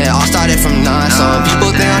dreams and it all started from none. Some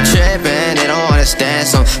people think I'm tripping, they don't understand.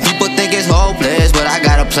 Some people think it's hopeless, but I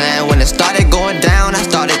got a plan. When it started going down, I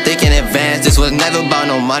started thinking advance. This was never about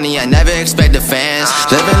no money, I never expected fans.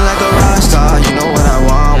 Living like a rockstar, you know what I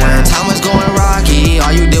want. When time was going rocky,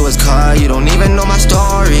 all you did was cut. You don't even know my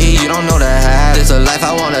story, you don't know the half. This a life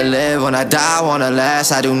I wanna live. When I die, I wanna last.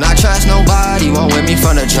 I do not trust nobody, won't with me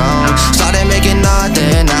from the jump. Started making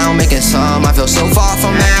nothing, now I'm making some. I feel so far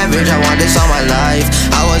from average, I want this all my life.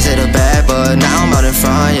 I was at the back, but now I'm out in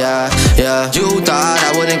front, yeah. You thought I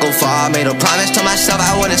wouldn't go far. Made a promise to myself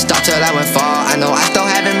I wouldn't stop till I went far. I know I still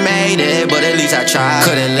haven't made it, but at least I tried.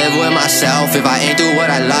 Couldn't live with myself if I ain't do what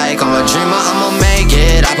I like. I'm a dreamer, I'ma make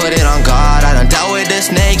it, I put it on God. I done dealt with the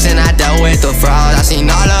snakes and I dealt with the frauds. I seen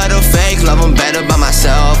all of the fakes, love them better by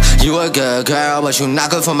myself. You a good girl, but you not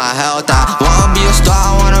good for my health. I wanna be a star,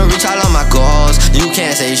 I wanna reach all of my goals. You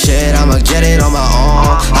can't say shit, I'ma get it on my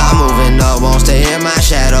own. I'm moving up, won't stay in my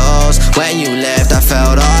shadows. When you left, I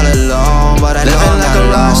felt all alone, but I living like a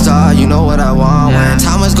rockstar, you know what I want. When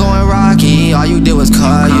time was going rocky, all you did was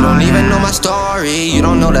cut. You don't even know my story, you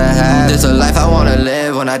don't know the half. This a life I wanna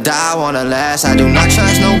live, when I die I wanna last. I do not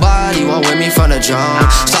trust nobody, won't with me from the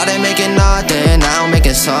jump. Started making nothing, now I'm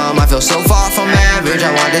making some. I feel so far from average,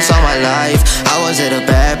 I want this all my life. I was at the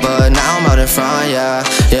back, but now I'm out in front, yeah.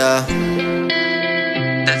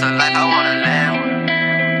 This a life I wanna live.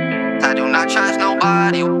 I do not trust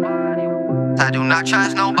nobody. I do not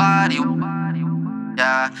trust nobody.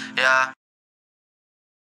 Yeah.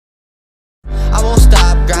 I won't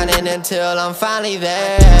stop grinding until I'm finally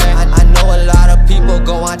there. I know a lot of people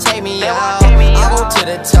go on take me out. I go to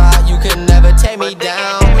the top, you can never take me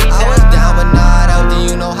down. I was down but not out, do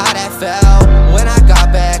you know how that felt? When I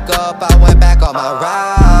got back up, I went back on my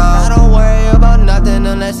route. I don't worry about nothing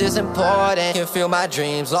unless it's important. Can feel my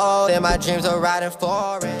dreams low, and my dreams are riding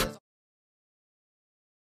forest.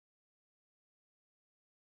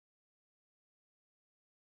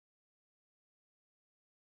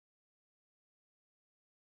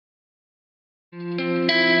 Living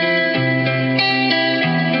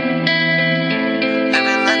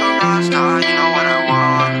like a rockstar, you know what I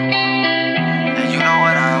want. And you know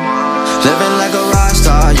what I want. Living like a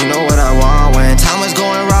rockstar, you know what I want. When time was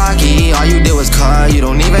going rocky, all you did was cut. You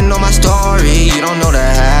don't even know my story, you don't know the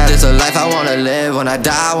half. This a life I wanna live, when I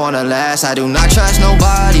die I wanna last. I do not trust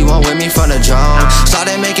nobody, won't with me from the jump.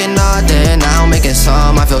 Started making nothing, now I'm making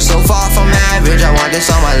some. I feel so far from average, I want this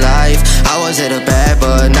all my life. I was at the back,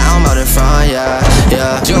 but now I'm out in front, yeah.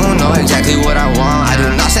 You know exactly what I want. I do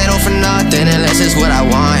not settle for nothing unless it's what I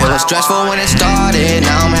want. It was stressful when it started,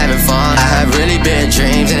 now I'm having fun. I have really big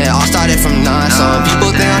dreams and it all started from none. Some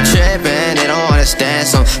people think I'm tripping, they don't understand.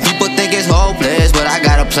 Some people think it's hopeless, but I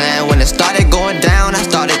got a plan. When it started going down, I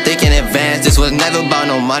started thinking advance. This was never about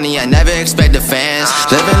no money, I never expected fans.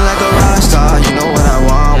 Living like a rockstar, you know what I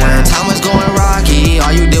want. When time was going rocky,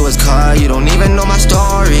 all you did was cut. You don't even know my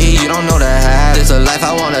story, you don't know the half. This a life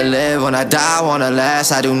I wanna live, when I die I wanna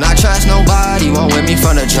last. I do not trust nobody, won't with me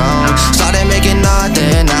from the jump. Started making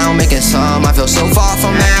nothing, now I'm making some. I feel so far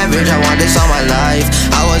from average, I want this all my life.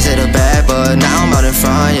 I was at the back, but now I'm out in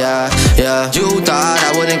front, yeah. You thought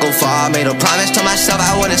I wouldn't go far. Made a promise to myself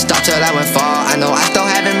I wouldn't stop till I went far. I know I still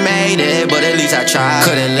haven't made it, but at least I tried.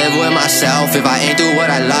 Couldn't live with myself if I ain't do what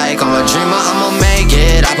I like. I'm a dreamer, I'ma make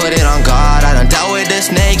it, I put it on God. I done dealt with the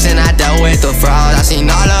snakes and I dealt with the frauds. I seen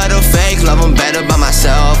all of the fakes, love them better by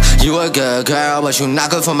myself. You a good girl, but you not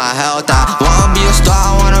good for my health. I wanna be a star,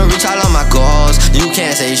 I wanna reach all of my goals. You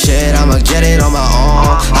can't say shit, I'ma get it on my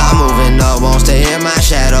own. I'm moving up, won't stay in my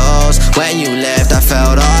shadows. When you left, I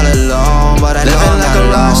felt all alone, but I living like a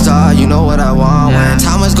rockstar, you know what I want. When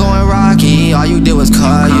time was going rocky, all you did was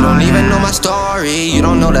cut. You don't even know my story, you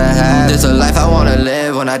don't know the half. This a life I wanna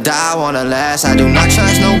live, when I die I wanna last. I do not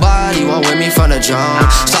trust nobody, won't with me from the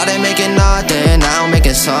jump. Started making nothing, now I'm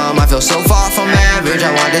making some. I feel so far from average,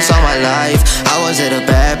 I want this all my life. I was at the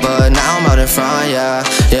back, but now I'm out in front, yeah.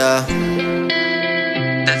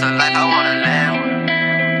 This a life I wanna live.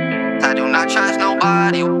 I do not trust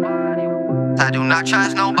nobody. I do not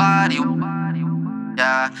trust nobody.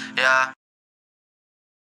 Yeah.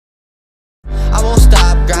 I won't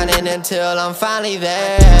stop grinding until I'm finally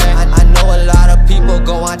there. I know a lot of people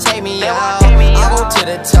go on take me out. I go to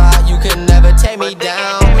the top, you can never take me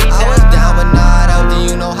down. I was down but not out, do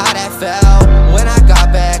you know how that felt? When I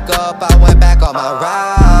got back up, I went back on my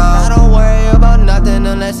route. I don't worry about nothing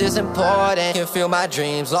unless it's important. Can feel my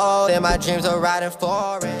dreams low, and my dreams are riding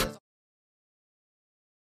forest.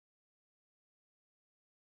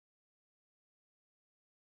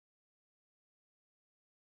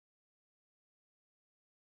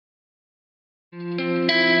 Living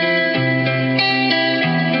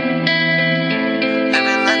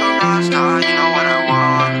like a rockstar, you know what I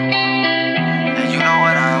want. And you know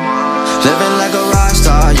what I want. Living like a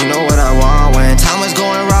rockstar, you know what I want. When time was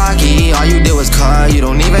going rocky, all you did was cut. You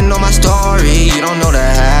don't even know my story, you don't know the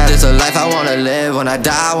half. This a life I wanna live. when I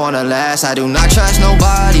die, I wanna last. I do not trust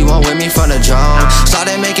nobody, one with me from the jump.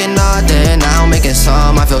 Started making nothing, now I'm making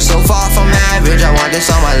some. I feel so far from average, I want this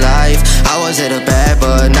all my life. I was at the back,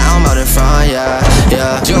 but now I'm out in front, yeah.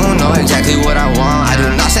 You know exactly what I want. I do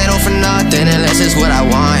not settle for nothing unless it's what I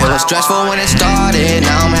want. It was stressful when it started,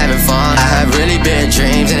 now I'm having fun. I have really big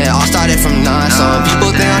dreams and it all started from none. Some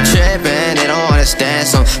people think I'm tripping, they don't understand.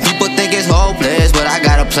 Some people think it's hopeless, but I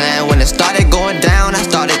got a plan. When it started going down, I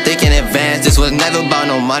started thinking advance. This was never about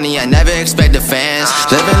no money, I never expected fans.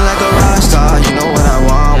 Living like a rockstar, you know what I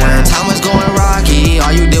want. When time was going rocky,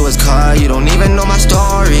 all you did was cut. You don't even know my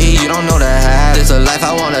story, you don't know the half. This a life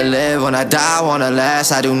I wanna live, when I die I wanna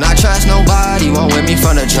last. I do not trust nobody, one with me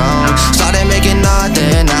from the jump. Started making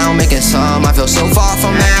nothing, now I'm making some. I feel so far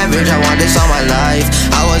from average, I want this all my life.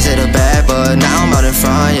 I was at the back, but now I'm out in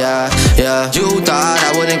front, yeah. You thought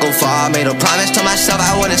I wouldn't go far, made a promise to myself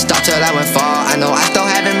I wouldn't stop till I went far. I know I still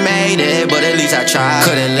haven't made it, but at least I tried.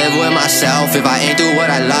 Couldn't live with myself if I ain't do what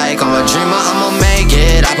I like. I'm a dreamer, I'ma make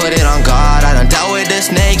it, I put it on God. I done dealt with the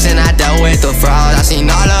snakes and I dealt with the frauds. I seen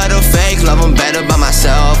all of the fakes, love them better by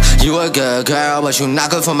myself. You a good girl, but you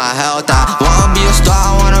not good for my health. I wanna be a star,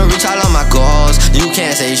 I wanna reach all of my goals. You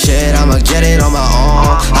can't say shit, I'ma get it on my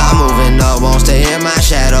own. I'm moving up, won't stay in my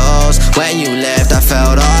shadows. When you left, I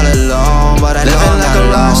felt all alone, but I living like a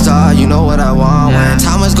rockstar, you know what I want. When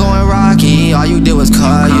time was going rocky, all you did was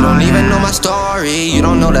cut. You don't even know my story, you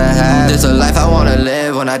don't know the half. This a life I wanna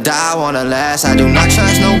live, when I die I wanna last. I do not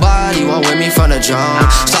trust nobody, one with me from the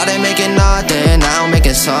jump. Started making nothing, now I'm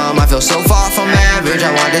making some. I feel so far from average,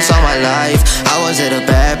 I want this all my life. I was at the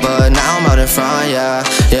back, but now I'm out in front, yeah.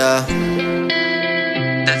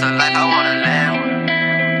 This a life I wanna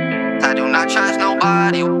live. I do not trust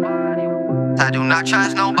nobody, I do not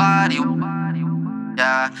trust nobody,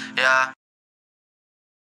 yeah.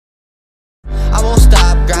 I won't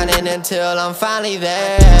stop grinding until I'm finally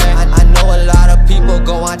there. I know a lot of people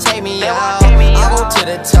go on take me out. I go to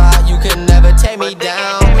the top, you can never take me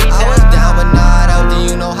down. I was down but not out, do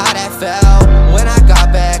you know how that felt? When I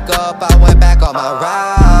got back up, I went back on my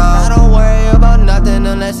route. I don't worry about nothing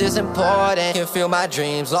unless it's important. Can feel my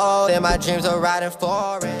dreams low, and my dreams are riding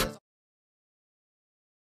forest.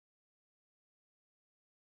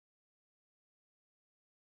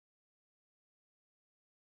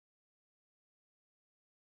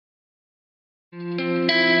 Living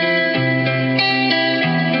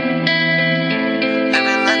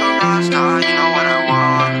like a rockstar, you know what I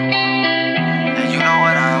want. And you know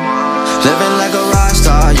what I want. Living like a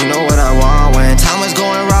rockstar, you know what I want. When time was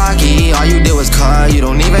going rocky, all you did was cut. You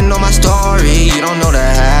don't even know my story, you don't know the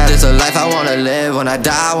half. This a life I wanna live, when I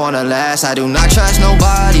die I wanna last. I do not trust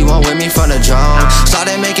nobody, one with me from the jump.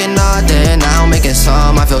 Started making nothing, now I'm making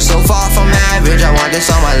some. I feel so far from average, I want this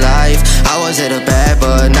all my life. I was at the back,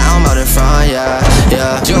 but now I'm out in front, yeah.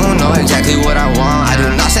 You know exactly what I want. I do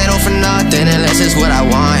not settle for nothing unless it's what I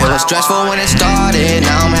want. It was stressful when it started,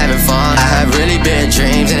 now I'm having fun. I have really big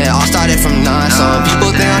dreams and it all started from none. Some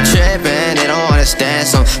people think I'm tripping, they don't understand.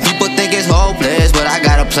 Some people think it's hopeless, but I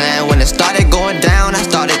got a plan. When it started going down, I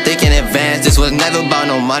started thinking advance. This was never about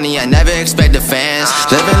no money, I never expected fans.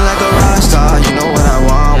 Living like a rockstar, you know what I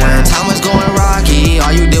want. When time was going rocky,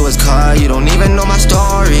 all you did was cut. You don't even know my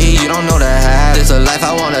story, you don't know the half. This a life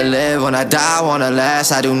I wanna live, when I die I wanna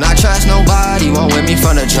last. I do not trust nobody, one with me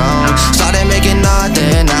from the jump. Started making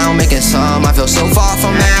nothing, now I'm making some. I feel so far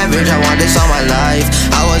from average, I want this all my life.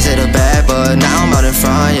 I was at the back, but now I'm out in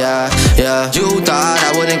front, yeah. You thought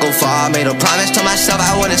I wouldn't go far, made a promise to myself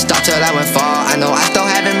I wouldn't stop till I went far. I know I still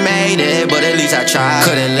haven't made it, but at least I tried.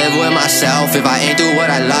 Couldn't live with myself if I ain't do what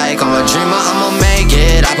I like. I'm a dreamer, I'ma make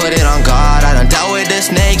it, I put it on God. I done dealt with the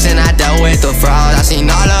snakes and I dealt with the frauds. I seen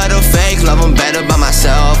all of the fakes, love them better by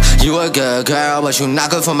myself. You a good girl, but you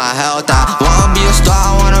not good for my health. I wanna be a star,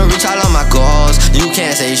 I wanna reach all of my goals. You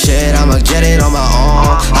can't say shit, I'ma get it on my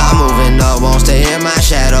own. I'm moving up, won't stay in my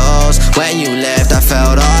shadows. When you left, I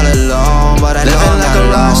felt all alone, but I living like a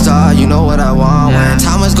rockstar, you know what I want. When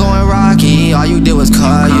time was going rocky, all you did was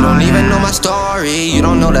cut. You don't even know my story, you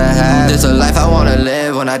don't know the half. This a life I wanna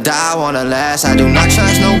live, when I die I wanna last. I do not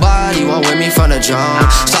trust nobody, one with me from the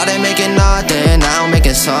jump. Started making nothing, now I'm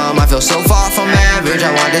making some. I feel so far from average,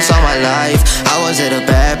 I want this all my life. I was at the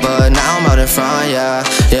back, but now I'm out in front, yeah.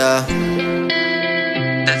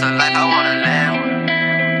 This a life I wanna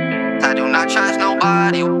live. I do not trust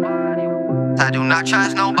nobody, I do not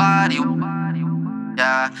trust nobody,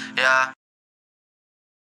 yeah.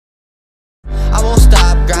 I won't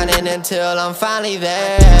stop grinding until I'm finally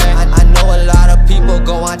there. I know a lot of people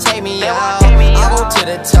go on take me out. I go to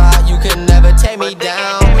the top, you can never take me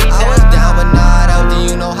down. I was down but not out, do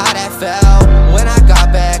you know how that felt? When I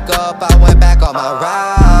got back up, I went back on my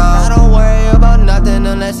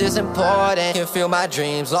important. Can feel my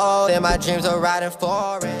dreams low, and my dreams are riding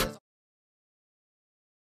forest.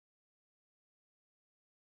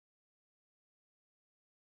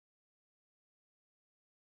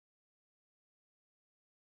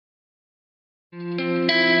 Living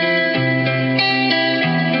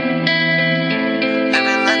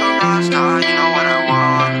like a rockstar, you know what I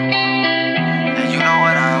want. And you know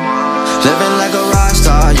what I want. Living like a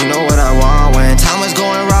rockstar, you know what I want. When time was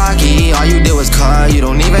going rocky, all you did was cut. You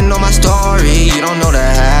don't even know my story, you don't know the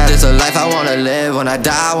half. This a life I wanna live, when I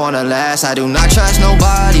die I wanna last. I do not trust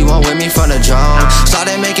nobody, one with me from the jump.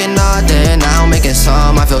 Started making nothing, now I'm making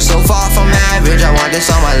some. I feel so far from average, I want this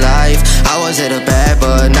all my life. I was at the back,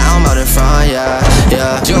 but now I'm out in front, yeah.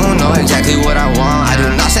 You know exactly what I want. I do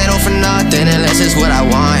not settle for nothing unless it's what I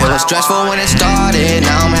want. It was stressful when it started,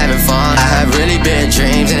 now I'm having fun. I have really big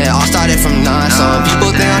dreams and it all started from none. Some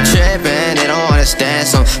people think I'm tripping, they don't understand.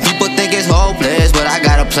 Some people think it's hopeless, but I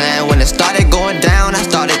got a plan. When it started going down, I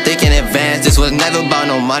started thinking advance. This was never about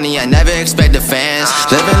no money, I never expected fans.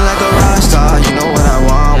 Living like a rockstar, you know what I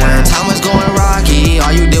want. When time was going rocky,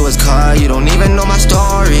 all you did was cut. You don't even know my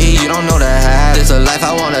story, you don't know the half. This a life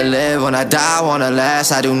I wanna live, when I die I wanna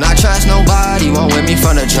last. I do not trust nobody, one with me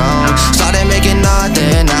from the jump. Started making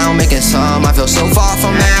nothing, now I'm making some. I feel so far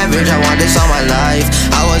from average, I want this all my life.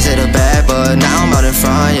 I was at the back, but now I'm out in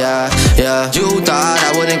front, yeah. You thought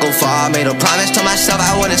I wouldn't go far, made a promise to myself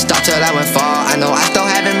I wouldn't stop till I went far. I know I still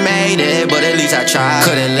haven't made it, but at least I tried.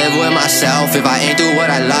 Couldn't live with myself if I ain't do what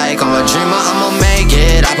I like. I'm a dreamer, I'ma make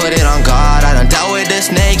it, I put it on God. I done dealt with the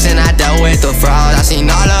snakes and I dealt with the frauds. I seen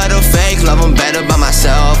all of the fakes, love them better by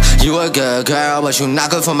myself. You a good girl, but you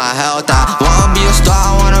not good for my health. I wanna be a star,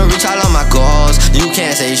 I wanna reach all of my goals. You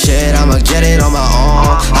can't say shit, I'ma get it on my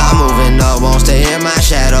own. I'm moving up, won't stay in my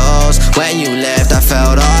shadows. When you left, I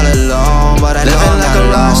felt all alone, but I living like a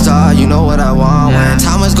rockstar, you know what I want. When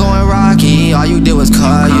time was going rocky, all you did was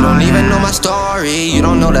cut. You don't even know my story, you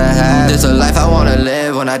don't know the half. This a life I wanna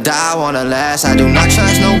live, when I die I wanna last. I do not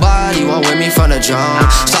trust nobody, one with me from the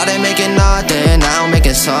jump. Started making nothing, now I'm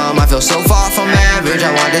making some. I feel so far from average,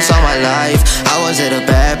 I want this all my life. I was at the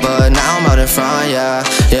back, but now I'm out in front, yeah.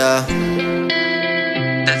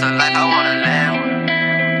 This a life I wanna live.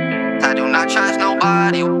 I do not trust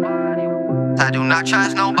nobody, I do not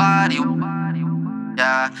trust nobody,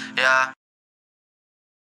 yeah.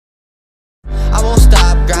 I won't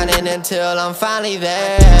stop grinding until I'm finally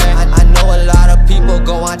there. I know a lot of people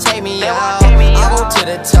go on take me out. I go to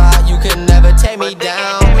the top, you can never take me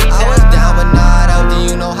down. I was down but not out, do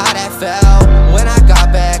you know how that felt? When I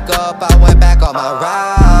got back up, I went back on my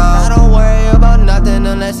route. I don't worry about nothing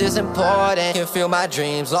unless it's important. Can feel my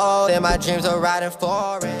dreams low, and my dreams are riding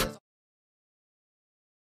forest.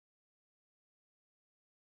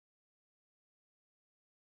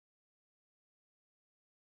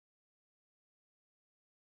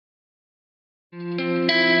 Living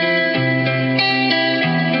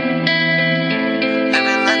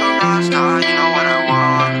like a rockstar, you know what I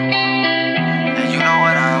want. And you know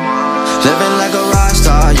what I want. Living like a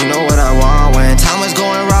rockstar, you know what I want. When time was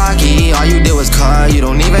going rocky, all you did was cut. You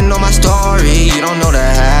don't even know my story, you don't know the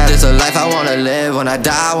half. This a life I wanna live, when I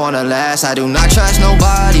die I wanna last. I do not trust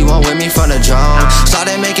nobody, one with me from the jump.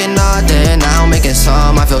 Started making nothing, now I'm making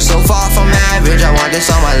some. I feel so far from average, I want this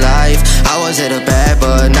all my life. I was at the back,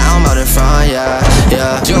 but now I'm out in front, yeah.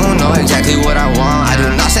 You know exactly what I want. I do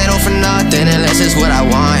not settle for nothing unless it's what I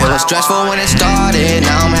want. It was stressful when it started,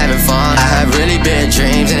 now I'm having fun. I have really big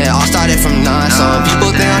dreams and it all started from none. Some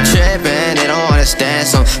people think I'm tripping, they don't understand.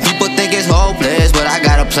 Some people think it's hopeless, but I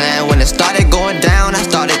got a plan. When it started going down, I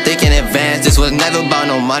started thinking advance. This was never about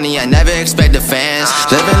no money, I never expected fans.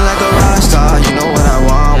 Living like a rockstar, you know what I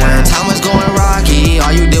want. When time was going rocky,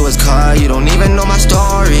 all you did was cut. You don't even know my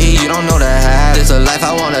story, you don't know the half. This a life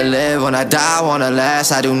I wanna live, when I die I wanna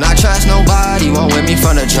last. I do not trust nobody, one with me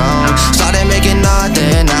from the jump. Started making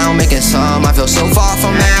nothing, now I'm making some. I feel so far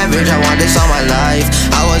from average, I want this all my life.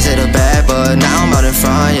 I was at the back, but now I'm out in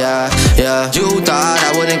front, yeah. You thought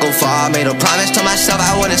I wouldn't go far, made a promise to myself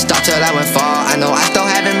I wouldn't stop till I went far. I know I still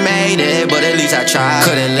haven't made it, but at least I tried.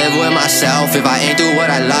 Couldn't live with myself if I ain't do what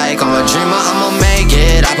I like. I'm a dreamer, I'ma make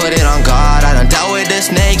it, I put it on God. I done dealt with the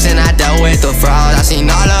snakes and I dealt with the frauds. I seen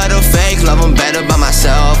all of the fakes, love them better by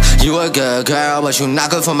myself. You a good girl, but you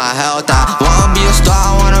not good for my health. I wanna be a star,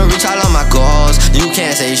 I wanna reach all of my goals. You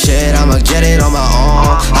can't say shit, I'ma get it on my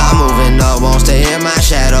own. I'm moving up, won't stay in my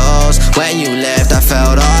shadows. When you left, I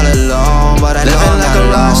felt all alone, but I living like a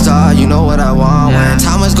rockstar, you know what I want. When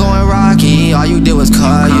time was going rocky, all you did was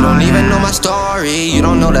cut. You don't even know my story, story, you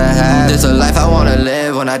don't know the half. This a life I wanna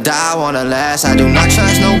live, when I die I wanna last. I do not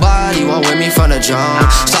trust nobody, one with me from the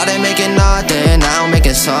jump. Started making nothing, now I'm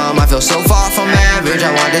making some. I feel so far from average,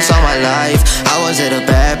 I want this all my life. I was at the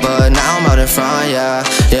back, but now I'm out in front, yeah,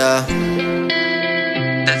 yeah.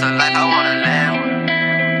 This a life I wanna live.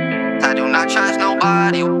 I do not trust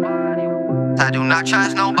nobody. I do not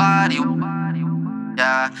trust nobody.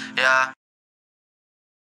 Yeah, yeah.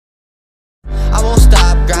 I won't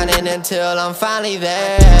stop grinding until I'm finally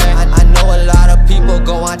there. I know a lot of people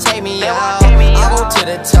go on take me out. I go to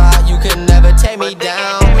the top, you can never take me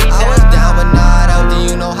down. I was down but not out, do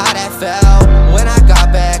you know how that felt? When I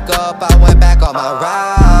got back up, I went back on my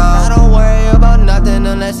route. I don't worry about nothing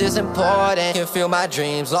unless it's important. Can feel my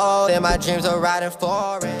dreams low, and my dreams are riding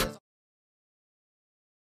foreign.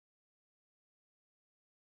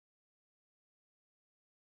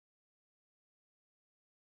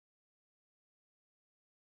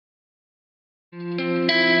 Living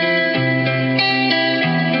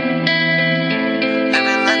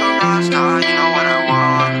like a rockstar, you know what I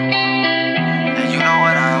want. And you know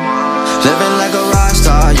what I want. Living like a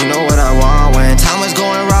rockstar, you know what I want. When time was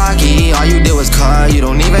going rocky, all you did was cut. You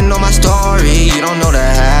don't even know my story, you don't know the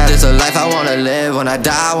half. This a life I wanna live, when I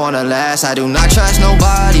die I wanna last. I do not trust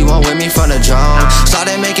nobody, one with me from the jump.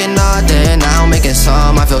 Started making nothing, now I'm making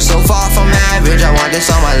some. I feel so far from average, I want this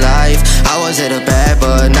all my life. I was at the back,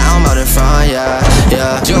 but now I'm out in front, yeah,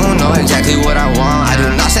 yeah. You know exactly what I want, I do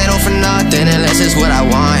not settle for nothing unless it's what I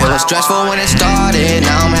want. It was stressful when it started,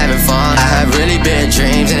 now I'm having fun. I have really big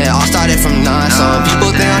dreams and it all started from none. Some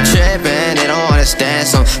people think I'm tripping, they don't understand.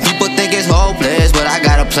 Some people think it's hopeless, but I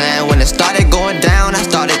got a plan. When it started going down, I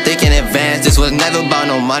started thinking advance. This was never about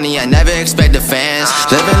no money, I never expected fans.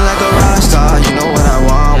 Living like a rockstar, you know what I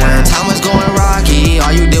want. When time was going rocky,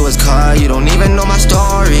 all you did was cut. You don't even know my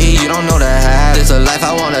story, you don't know the half. This a life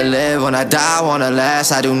I wanna live, when I die I wanna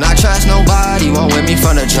last. I do not trust nobody, one with me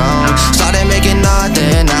from the jump. Started making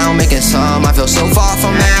nothing, now I'm making some. I feel so far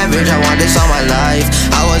from average, I want this all my life.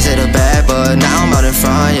 I was at the back, but now I'm out in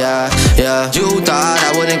front, yeah, yeah. You thought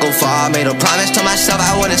I wouldn't go far, made a promise to myself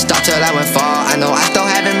I wouldn't stop till I went far. I know I still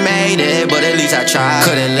haven't made it, but at least I tried.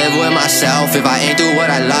 Couldn't live with myself if I ain't do what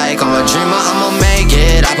I like. I'm a dreamer, I'ma make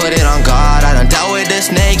it, I put it on God. I done dealt with the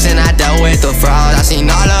snakes and I dealt with the frauds. I seen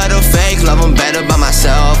all of the fakes, love them better by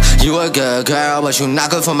myself. You a good girl, but you not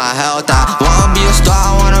good for my health. I wanna be a star,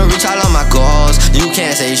 I wanna reach all of my goals. You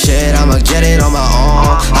can't say shit, I'ma get it on my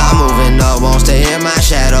own. I'm moving up, won't stay in my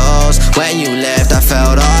shadows. When you left, I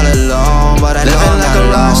felt all alone, but I living like a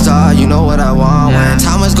rockstar, you know what I want. When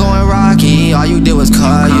time was going rocky, all you did was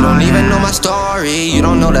cut. You don't even know my story, you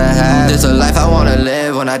don't know the half. This a life I wanna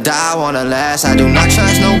live, when I die I wanna last. I do not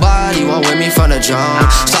trust nobody, one with me from the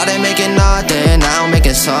jump. Started making nothing, now I'm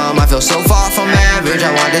making some. I feel so far from average,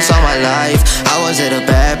 I want this all my life. I was at the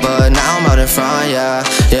back, but now I'm out in front, yeah,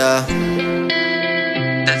 yeah.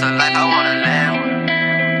 This a life I wanna live.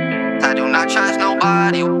 I do not trust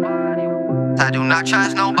nobody. I do not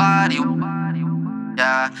trust nobody.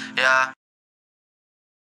 Yeah, yeah.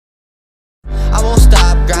 I won't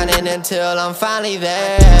stop grinding until I'm finally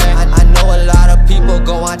there. I know a lot of people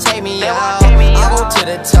go on take me out. I go to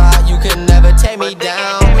the top, you can never take me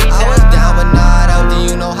down. I was down but not out, do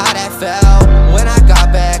you know how that felt? When I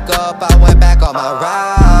got back up, I went back on my route.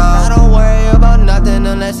 I don't worry about nothing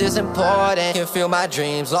unless it's important. Can feel my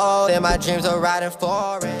dreams low, and my dreams are riding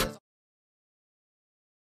foreign.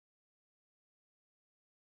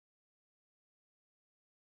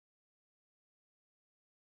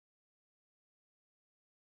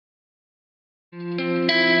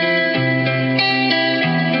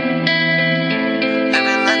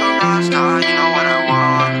 Living like a rockstar, you know what I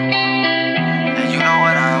want. And you know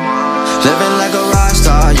what I want. Living like a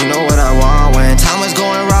rockstar, you know what I want. When time was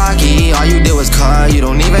going rocky, all you did was cut. You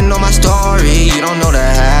don't even know my story, you don't know the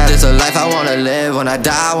half. This a life I wanna live, when I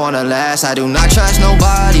die I wanna last. I do not trust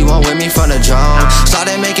nobody, one with me from the jump.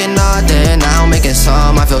 Started making nothing, now I'm making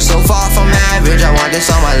some. I feel so far from average, I want this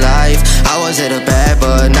all my life. I was at the back,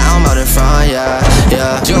 but now I'm out in front, yeah,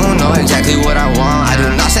 yeah. You know exactly what I want, I do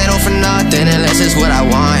not settle for nothing unless it's what I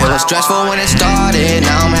want. It was stressful when it started,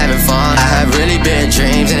 now I'm having fun. I have really big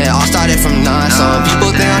dreams and it all started from none. Some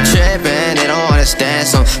people think I'm tripping, they don't understand.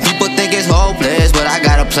 Some people think it's hopeless, but I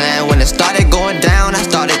got a plan. When it started going down, I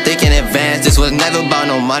started thinking advance. This was never about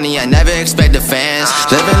no money, I never expected fans.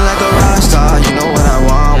 Living like a rockstar, you know what I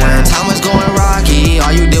want. When time was going rocky,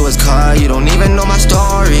 all you did was cut. You don't even know my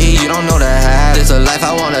story, you don't know the half. This a life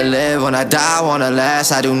I wanna live, live. When I die, I wanna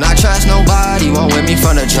last. I do not trust nobody, won't with me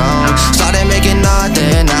from the jump. Started making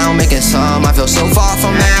nothing, now I'm making some. I feel so far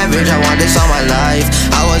from average, I want this all my life.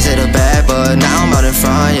 I was at the back, but now I'm out in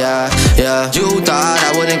front, yeah. You thought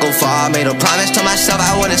I wouldn't go far, made a promise to myself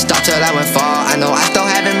I wouldn't stop till I went far. I know I still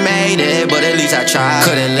haven't made it, but at least I tried.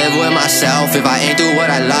 Couldn't live with myself if I ain't do what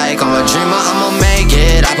I like. I'm a dreamer, I'ma make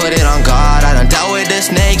it, I put it on God. I done dealt with the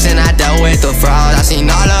snakes and I dealt with the frauds. I seen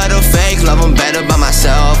all of the fakes, love them better by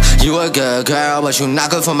myself. You a good girl, but you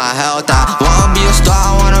not good for my health. I wanna be a star,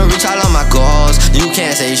 I wanna reach all of my goals. You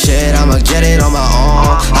can't say shit, I'ma get it on my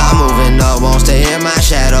own. I'm moving up, won't stay in my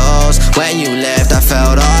shadows. When you left, I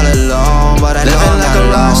felt all alone, but I know I'm like a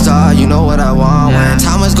rockstar, you know what I want. When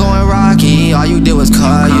time was going rocky, all you did was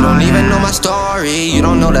cut. You don't even know my story, you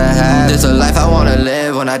don't know the half. There's a life I wanna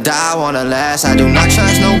live, when I die I wanna last. I do not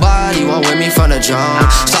trust nobody, won't with me from the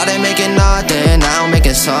jump. Started making nothing, now I'm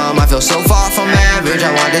making some. I feel so far from average,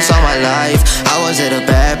 I want this all my life. I was at the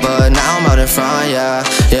back, but now I'm out in front, yeah.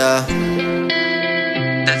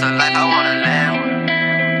 There's a life I wanna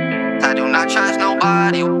live. I do not trust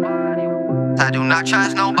nobody. I do not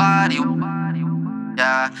trust nobody.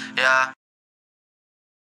 Yeah.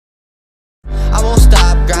 I won't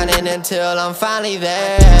stop grinding until I'm finally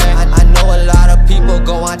there. I know a lot of people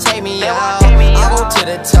go on take me out. I go to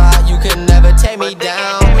the top, you can never take me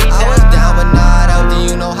down. I was down but not out,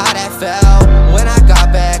 do you know how that felt? When I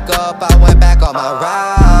got back up, I went back on my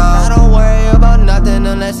route. I don't worry about nothing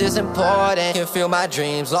unless it's important. Can feel my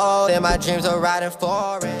dreams low, and my dreams are riding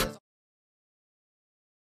forest.